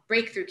of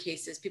breakthrough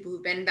cases, people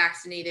who've been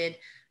vaccinated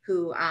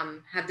who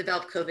have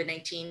developed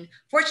COVID-19.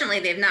 Fortunately,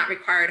 they've not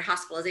required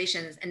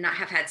hospitalizations and not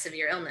have had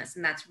severe illness,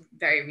 and that's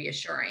very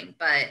reassuring.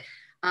 But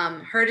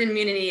herd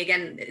immunity,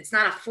 again, it's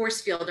not a force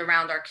field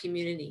around our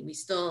community. We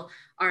still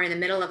are in the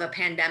middle of a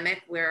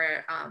pandemic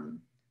where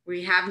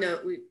we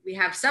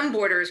have some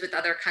borders with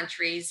other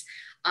countries,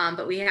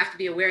 but we have to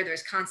be aware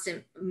there's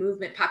constant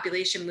movement,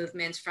 population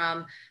movements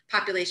from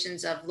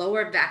populations of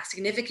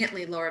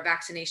significantly lower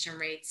vaccination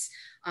rates.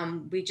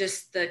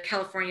 The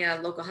California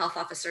local health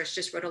officers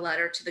just wrote a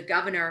letter to the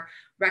governor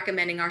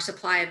recommending our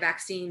supply of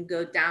vaccine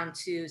go down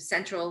to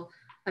Central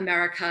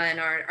America and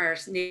our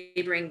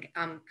neighboring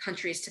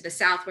countries to the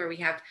south, where we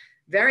have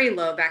very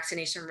low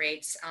vaccination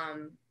rates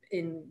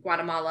in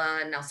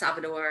Guatemala and El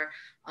Salvador,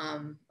 a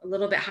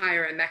little bit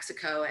higher in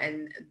Mexico.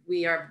 And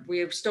we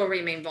still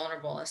remain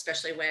vulnerable,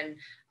 especially when,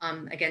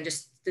 again,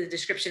 just the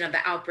description of the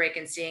outbreak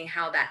and seeing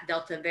how that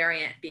Delta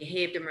variant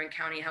behaved in Marin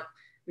County, how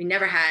we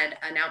never had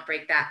an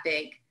outbreak that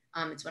big.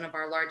 It's one of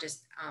our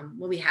largest,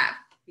 well, we have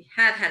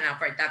had an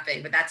outbreak that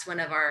big, but that's one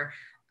of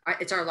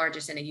it's our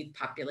largest in a youth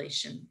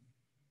population.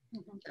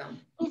 Mm-hmm. So.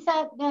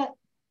 Lisa, the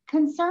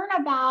concern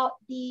about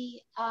the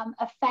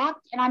effect,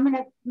 and I'm going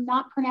to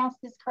not pronounce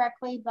this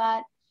correctly,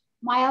 but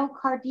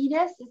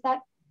myocarditis, is that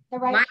the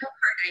right term?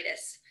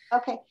 Myocarditis.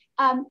 Okay.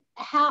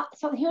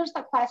 So here's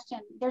the question.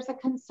 There's a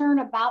concern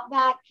about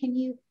that. Can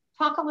you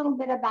talk a little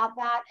bit about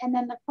that? And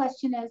then the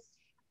question is,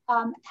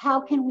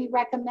 how can we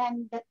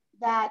recommend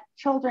that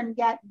children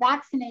get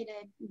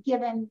vaccinated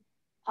given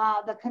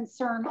the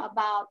concern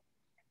about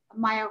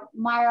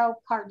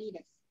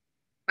myocarditis?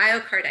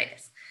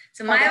 Myocarditis.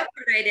 So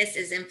myocarditis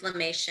is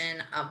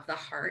inflammation of the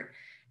heart,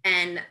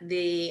 and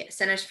the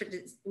Centers for,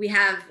 we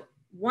have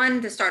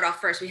one to start off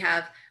first. We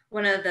have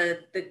one of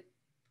the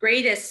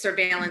greatest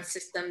surveillance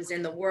systems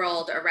in the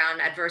world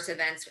around adverse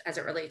events as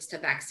it relates to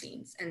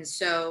vaccines. And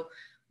so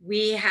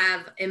we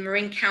have in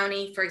Marin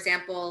County, for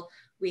example,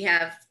 we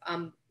have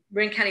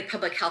Marin County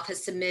Public Health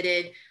has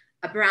submitted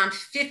around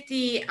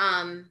 50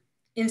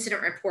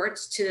 incident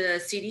reports to the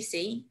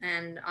CDC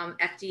and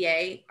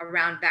FDA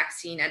around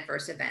vaccine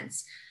adverse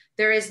events.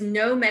 There is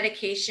no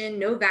medication,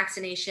 no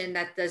vaccination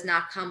that does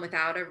not come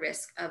without a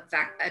risk of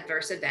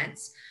adverse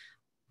events.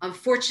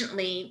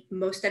 Unfortunately,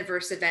 most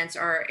adverse events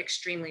are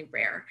extremely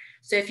rare.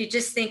 So if you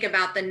just think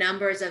about the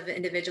numbers of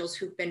individuals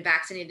who've been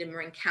vaccinated in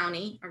Marin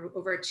County,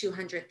 over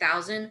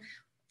 200,000.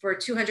 For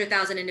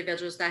 200,000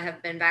 individuals that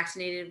have been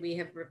vaccinated, we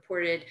have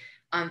reported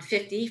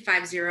 50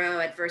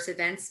 adverse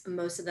events.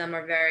 Most of them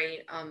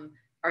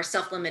are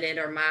self-limited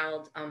or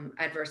mild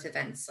adverse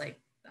events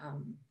like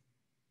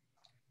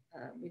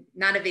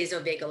not a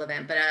vasovagal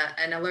event, but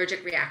an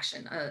allergic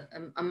reaction,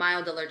 a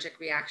mild allergic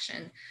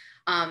reaction.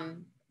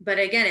 But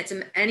again, it's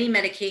any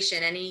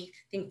medication,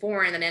 anything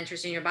foreign that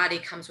enters in your body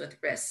comes with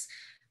risks.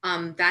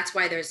 That's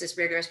why there's this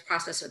rigorous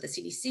process with the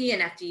CDC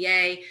and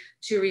FDA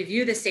to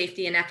review the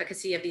safety and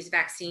efficacy of these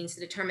vaccines to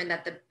determine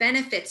that the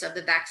benefits of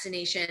the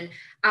vaccination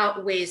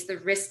outweighs the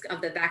risk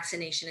of the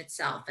vaccination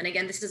itself. And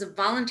again, this is a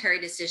voluntary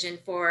decision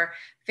for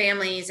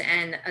families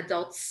and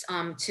adults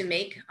to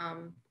make,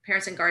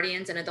 parents and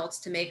guardians and adults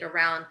to make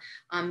around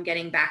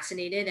getting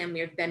vaccinated. And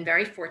we've been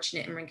very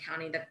fortunate in Marin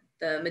County that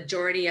the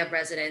majority of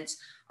residents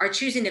are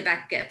choosing to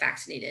get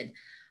vaccinated.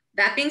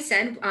 That being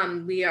said,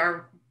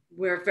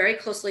 we're very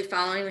closely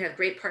following. We have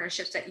great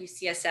partnerships at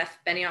UCSF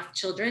Benioff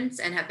Children's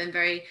and have been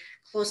very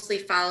closely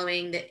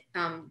following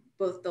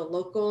both the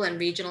local and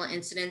regional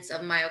incidents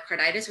of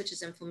myocarditis, which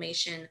is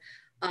inflammation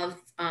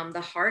of the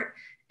heart.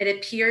 It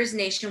appears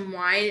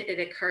nationwide, it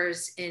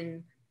occurs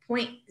in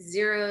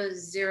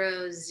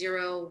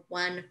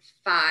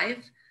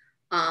 0.00015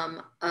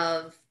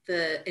 of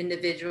the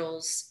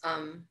individuals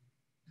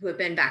who have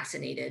been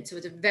vaccinated. So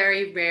it's a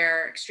very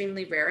rare,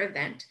 extremely rare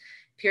event.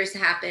 Appears to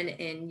happen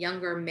in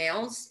younger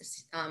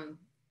males.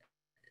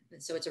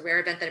 So it's a rare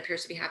event that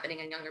appears to be happening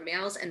in younger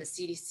males, and the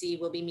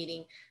CDC will be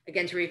meeting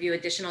again to review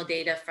additional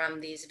data from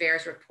these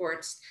VAERS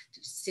reports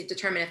to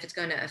determine if it's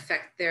going to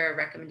affect their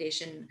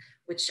recommendation,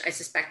 which I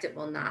suspect it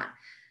will not.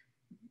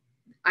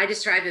 I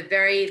describe a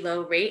very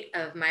low rate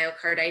of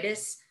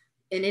myocarditis.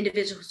 In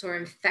individuals who are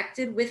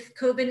infected with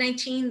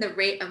COVID-19, the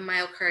rate of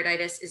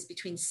myocarditis is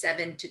between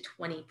 7 to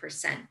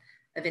 20%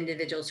 of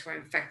individuals who are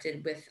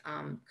infected with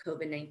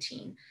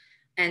COVID-19.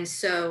 And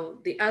so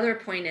the other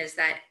point is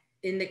that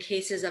in the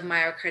cases of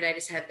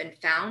myocarditis have been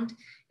found,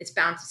 it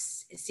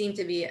seemed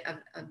to be a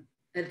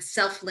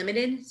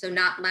self-limited, so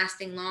not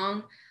lasting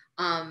long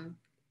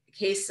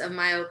case of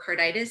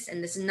myocarditis.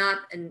 And this is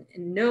not in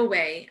no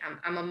way,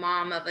 I'm a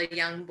mom of a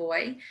young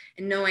boy,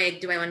 in no way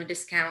do I want to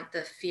discount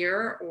the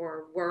fear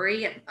or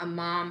worry of a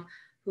mom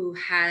who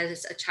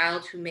has a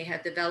child who may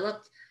have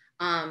developed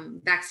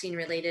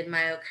vaccine-related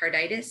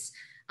myocarditis.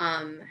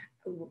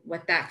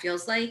 What that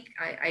feels like.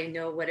 I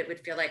know what it would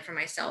feel like for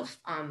myself,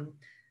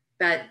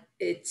 but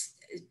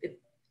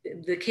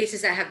the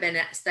cases that have been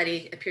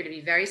studied appear to be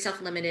very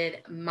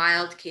self-limited,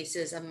 mild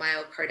cases of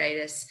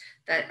myocarditis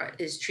that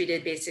is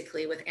treated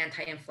basically with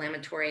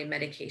anti-inflammatory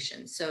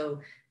medication.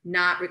 So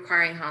not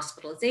requiring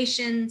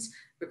hospitalizations,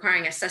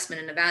 requiring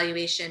assessment and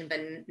evaluation, but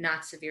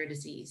not severe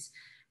disease.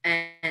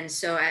 And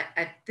so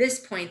at this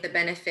point, the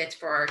benefits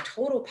for our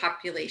total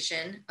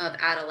population of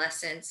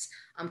adolescents,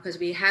 because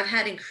we have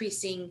had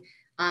increasing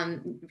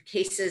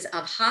cases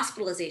of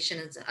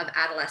hospitalizations of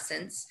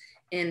adolescents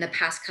in the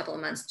past couple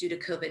of months due to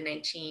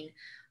COVID-19,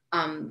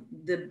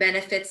 the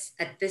benefits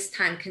at this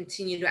time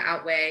continue to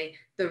outweigh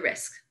the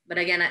risk. But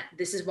again,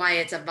 this is why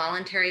it's a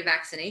voluntary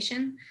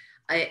vaccination.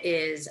 It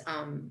is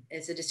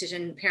a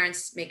decision,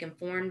 parents make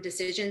informed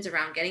decisions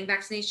around getting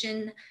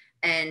vaccination.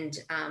 And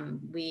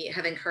we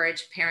have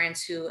encouraged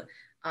parents who,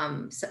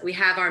 so we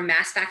have our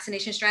mass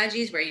vaccination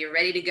strategies where you're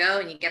ready to go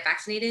and you get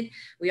vaccinated.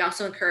 We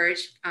also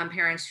encourage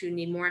parents who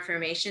need more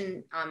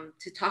information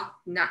to talk,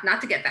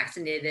 not to get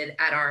vaccinated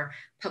at our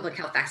public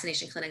health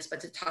vaccination clinics, but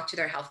to talk to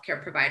their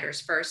healthcare providers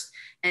first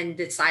and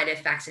decide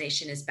if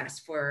vaccination is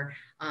best for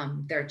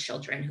their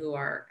children who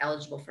are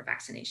eligible for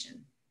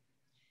vaccination.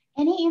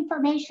 Any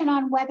information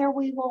on whether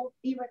we will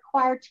be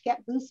required to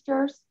get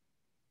boosters?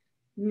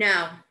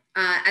 No.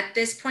 At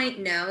this point,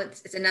 no.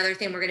 It's another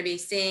thing we're going to be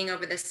seeing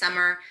over the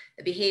summer,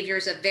 the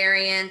behaviors of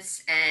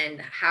variants and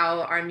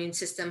how our immune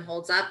system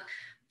holds up.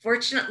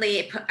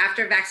 Fortunately,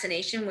 after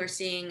vaccination, we're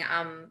seeing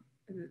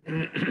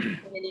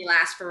immunity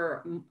last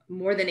for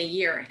more than a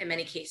year in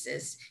many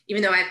cases,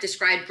 even though I've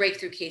described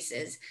breakthrough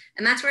cases.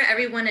 And that's where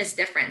everyone is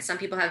different. Some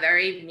people have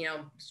very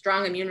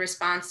strong immune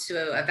response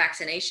to a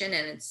vaccination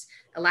and it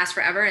lasts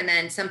forever. And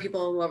then some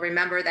people will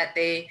remember that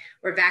they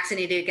were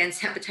vaccinated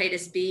against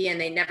hepatitis B and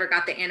they never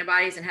got the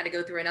antibodies and had to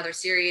go through another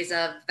series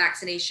of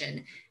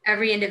vaccination.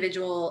 Every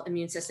individual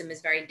immune system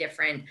is very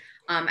different.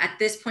 At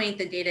this point,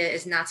 the data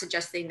is not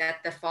suggesting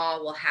that the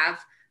fall will have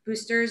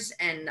boosters,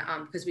 and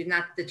because we've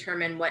not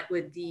determined what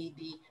would be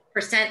the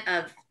percent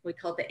of we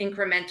call the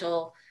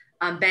incremental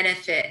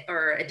benefit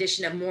or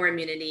addition of more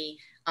immunity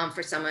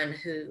for someone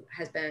who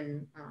has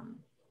been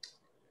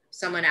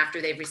someone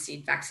after they've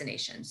received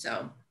vaccination.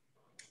 So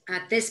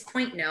at this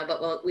point, no,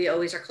 but we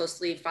always are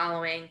closely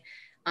following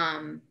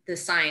the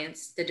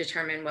science to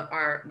determine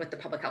what the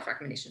public health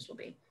recommendations will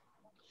be.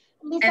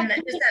 And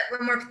just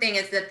one more thing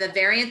is that the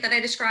variant that I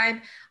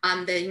described,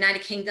 the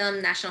United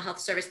Kingdom National Health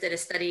Service did a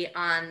study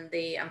on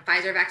the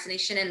Pfizer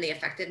vaccination and the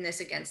effectiveness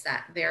against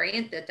that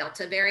variant, the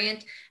Delta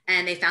variant,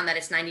 and they found that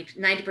it's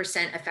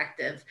 90%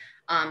 effective.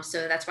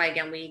 So that's why,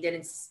 again, we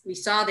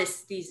saw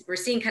we're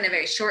seeing kind of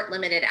very short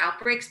limited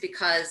outbreaks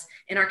because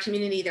in our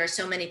community, there are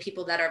so many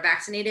people that are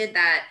vaccinated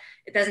that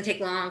it doesn't take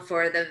long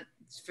for the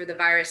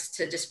virus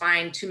to just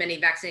find too many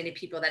vaccinated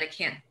people that it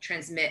can't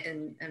transmit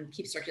and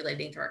keep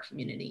circulating through our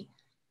community.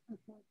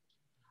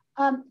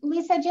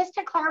 Lisa, just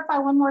to clarify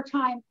one more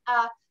time,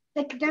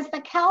 Does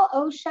the Cal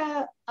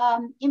OSHA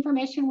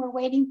information we're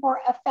waiting for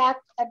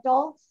affect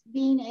adults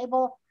being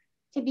able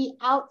to be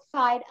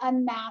outside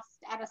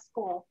unmasked at a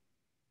school?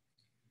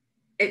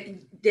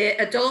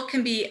 The adult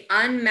can be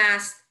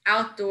unmasked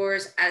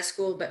outdoors at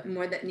school, but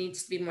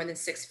needs to be more than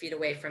 6 feet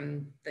away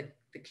from the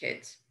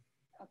kids.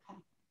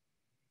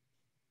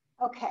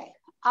 Okay.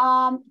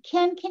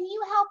 Ken, can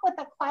you help with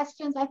the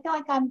questions? I feel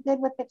like I'm good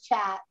with the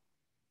chat.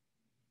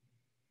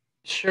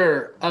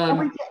 Sure.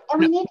 And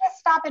we need to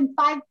stop in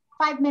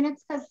five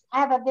minutes because I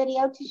have a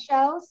video to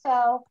show.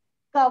 So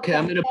go. Okay,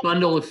 I'm going to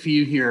bundle a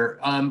few here.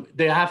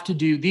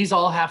 These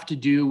all have to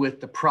do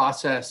with the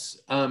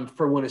process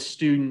for when a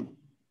student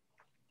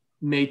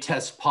may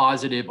test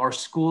positive. Our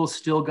school is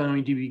still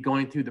going to be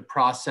going through the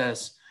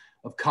process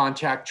of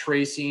contact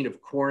tracing,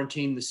 of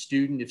quarantine the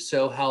student, if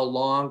so, how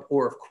long,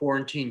 or of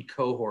quarantine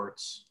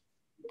cohorts.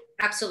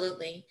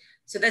 Absolutely.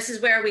 So this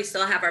is where we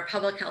still have our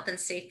public health and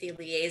safety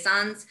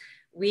liaisons.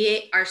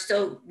 We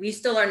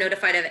still are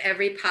notified of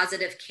every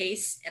positive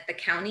case at the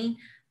county.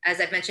 As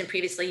I've mentioned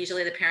previously,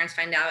 usually the parents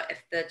find out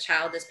if the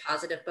child is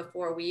positive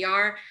before we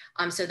are.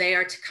 So they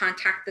are to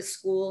contact the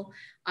school.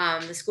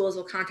 The schools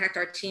will contact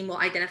our team, will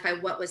identify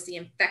what was the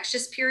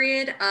infectious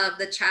period of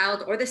the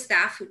child or the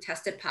staff who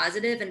tested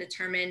positive and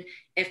determine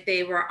if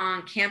they were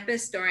on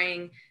campus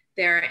during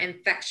their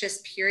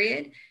infectious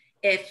period.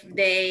 If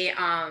they,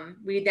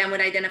 we then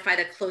would identify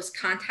the close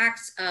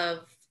contacts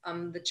of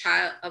the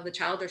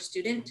child or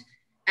student,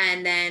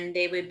 and then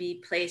they would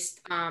be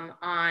placed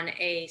on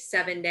a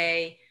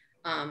 7-day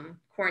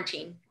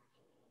quarantine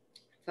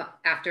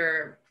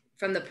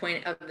from the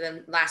point of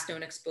the last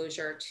known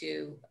exposure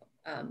to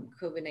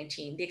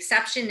COVID-19. The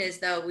exception is,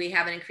 though, we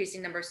have an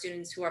increasing number of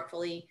students who are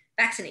fully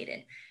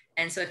vaccinated.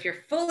 And so if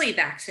you're fully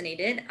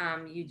vaccinated,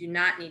 you do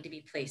not need to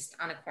be placed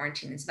on a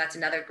quarantine. And so that's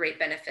another great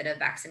benefit of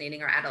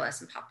vaccinating our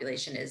adolescent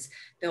population, is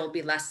there will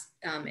be less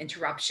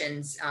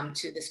interruptions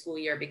to the school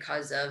year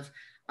because of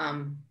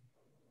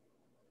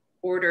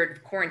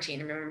ordered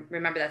quarantine.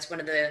 Remember,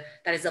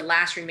 that is the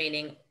last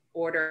remaining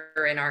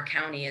order in our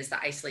county, is the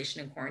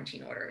isolation and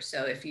quarantine order.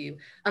 So if you,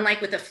 unlike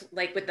with the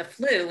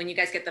flu, when you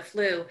guys get the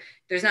flu,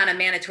 there's not a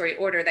mandatory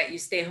order that you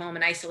stay home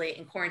and isolate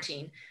and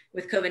quarantine.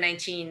 With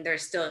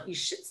COVID-19, you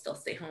should still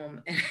stay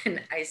home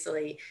and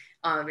isolate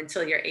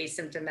until you're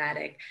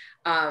asymptomatic.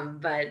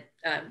 But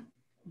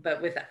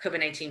with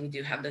COVID-19, we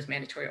do have those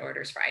mandatory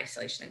orders for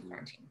isolation and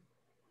quarantine.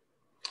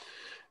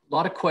 A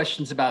lot of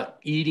questions about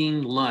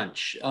eating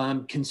lunch.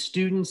 Can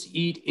students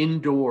eat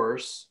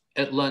indoors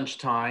at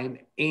lunchtime?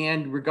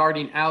 And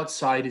regarding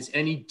outside, is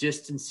any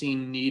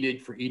distancing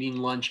needed for eating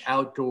lunch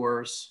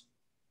outdoors?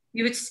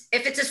 If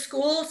it's a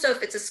school, so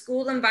if it's a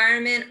school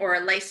environment or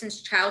a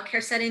licensed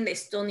childcare setting, they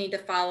still need to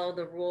follow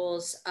the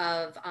rules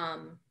of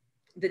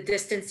the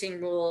distancing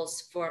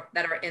rules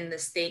that are in the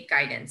state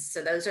guidance.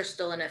 So those are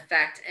still in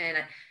effect. And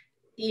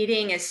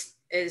eating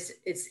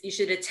you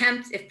should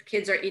attempt, if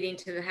kids are eating,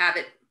 to have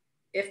it,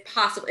 if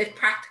possible, if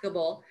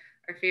practicable,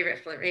 our favorite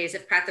phrase,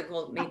 if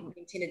practical,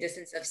 maintain a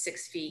distance of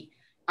 6 feet.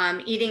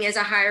 Eating is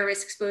a higher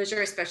risk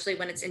exposure, especially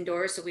when it's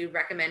indoors. So we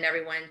recommend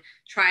everyone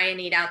try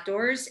and eat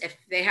outdoors. If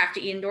they have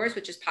to eat indoors,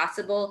 which is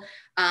possible,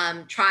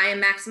 try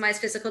and maximize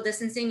physical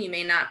distancing. You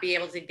may not be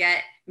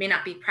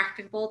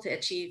practicable to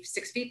achieve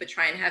 6 feet, but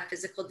try and have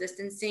physical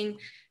distancing.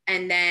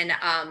 And then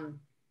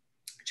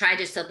try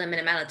just to limit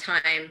amount of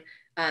time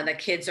that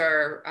kids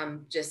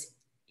are just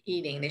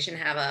eating. They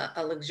shouldn't have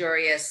a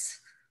luxurious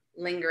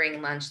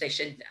lingering lunch. They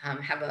should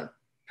have a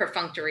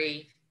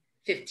perfunctory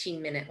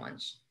 15-minute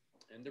lunch.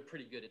 And they're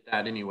pretty good at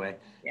that anyway.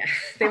 Yeah,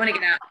 they want to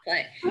get out and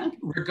play.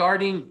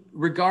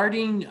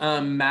 Regarding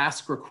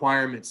mask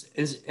requirements,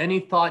 has any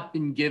thought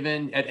been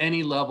given at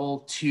any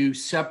level to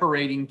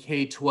separating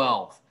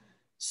K-12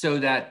 so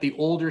that the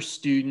older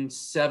students,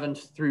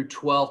 7th through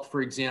 12th,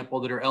 for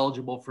example, that are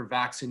eligible for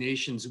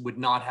vaccinations would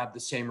not have the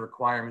same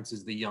requirements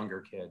as the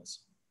younger kids?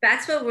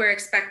 That's what we're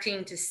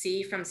expecting to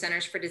see from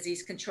Centers for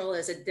Disease Control,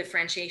 is a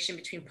differentiation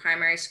between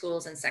primary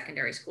schools and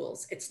secondary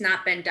schools. It's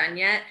not been done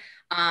yet.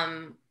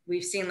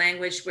 We've seen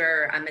language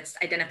where it's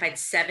identified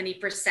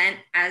 70%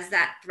 as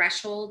that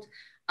threshold,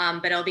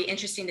 but it'll be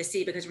interesting to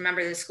see, because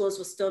remember, the schools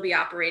will still be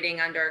operating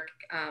under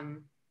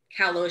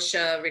Cal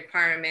OSHA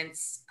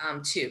requirements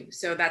too.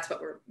 So that's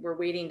what we're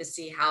waiting to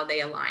see how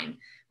they align.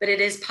 But I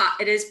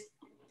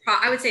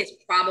would say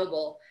it's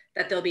probable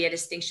that there'll be a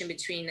distinction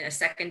between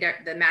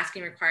the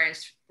masking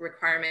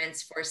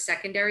requirements for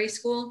secondary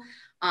school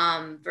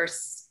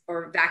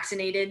or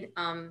vaccinated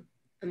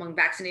among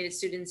vaccinated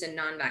students and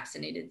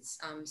non-vaccinated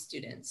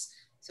students.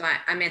 So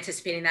I'm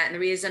anticipating that. And the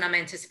reason I'm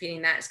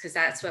anticipating that is because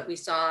that's what we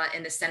saw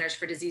in the Centers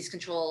for Disease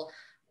Control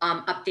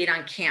update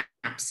on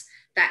camps,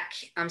 that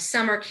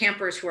summer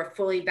campers who are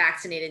fully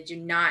vaccinated do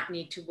not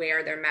need to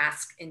wear their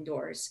mask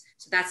indoors.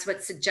 So that's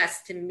what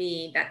suggests to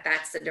me that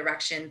that's the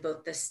direction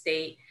both the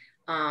state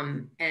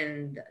and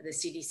the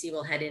CDC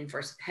will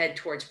head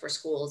towards for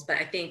schools. But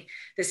I think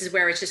this is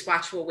where it's just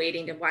watchful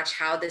waiting to watch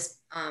how this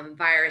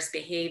virus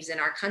behaves in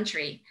our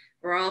country.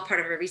 We're all part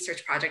of a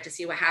research project to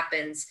see what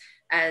happens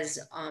as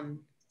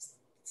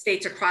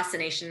states across the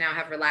nation now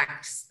have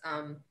relaxed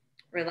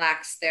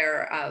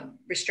their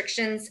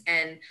restrictions,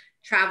 and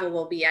travel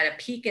will be at a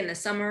peak in the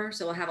summer.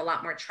 So we'll have a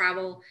lot more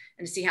travel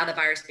and see how the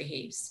virus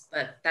behaves.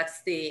 But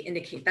that's the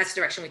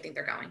direction we think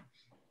they're going.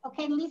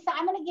 Okay, Lisa,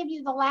 I'm going to give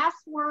you the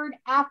last word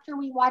after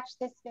we watch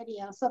this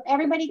video. So if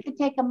everybody could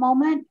take a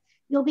moment,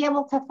 you'll be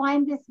able to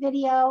find this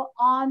video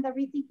on the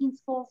Rethinking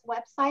Schools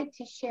website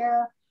to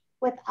share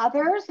with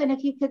others. And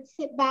if you could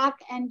sit back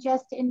and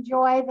just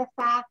enjoy the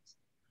fact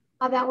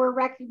that we're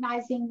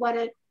recognizing what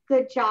a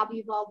good job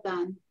you've all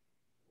done.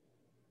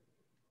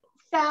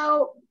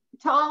 So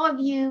to all of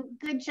you,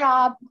 good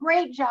job,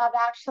 great job,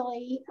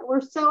 actually.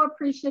 We're so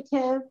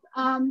appreciative.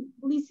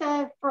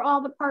 Lisa, for all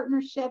the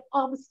partnership,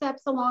 all the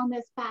steps along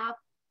this path.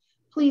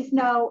 Please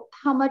know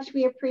how much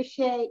we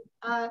appreciate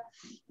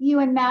you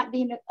and Matt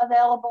being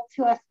available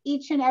to us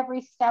each and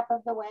every step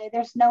of the way.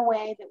 There's no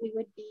way that we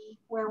would be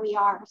where we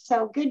are.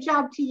 So good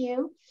job to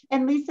you.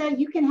 And Lisa,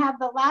 you can have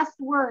the last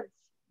words.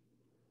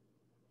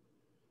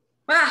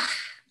 Well,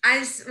 I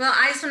just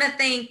want to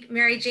thank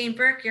Mary Jane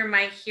Burke. You're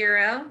my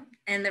hero,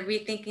 and the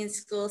Rethinking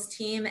Schools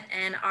team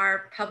and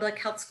our public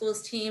health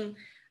schools team.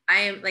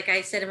 Like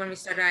I said when we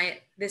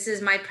started, this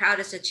is my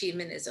proudest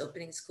achievement, is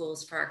opening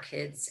schools for our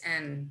kids.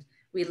 And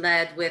we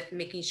led with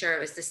making sure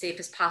it was the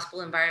safest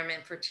possible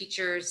environment for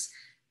teachers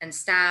and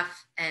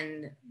staff,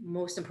 and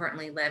most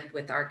importantly, led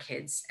with our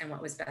kids and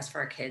what was best for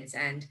our kids.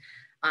 And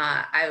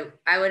I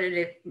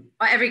wanted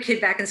every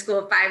kid back in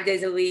school 5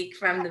 days a week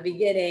from the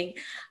beginning.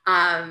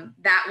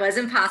 That was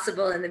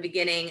impossible in the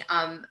beginning.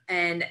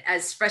 And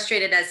as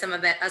frustrated as some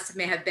of us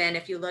may have been,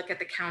 if you look at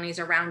the counties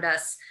around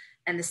us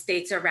and the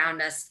states around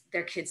us,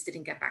 their kids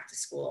didn't get back to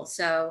school.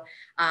 So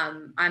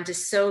I'm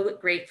just so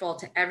grateful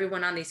to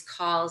everyone on these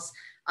calls.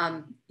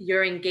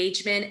 Your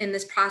engagement in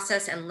this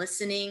process and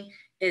listening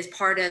is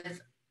part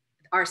of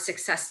our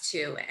success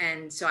too.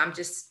 And so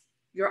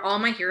you're all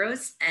my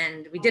heroes,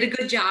 and we did a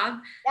good job.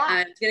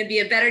 Yeah. It's going to be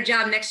a better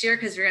job next year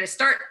because we're going to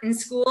start in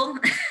school.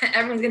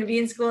 Everyone's going to be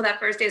in school that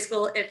first day of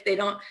school if they're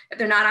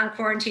not on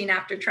quarantine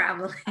after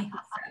traveling. So,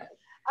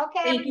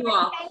 okay. Thank you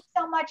all. Thanks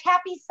so much.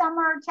 Happy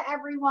summer to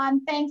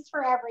everyone. Thanks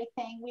for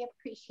everything. We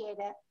appreciate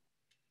it.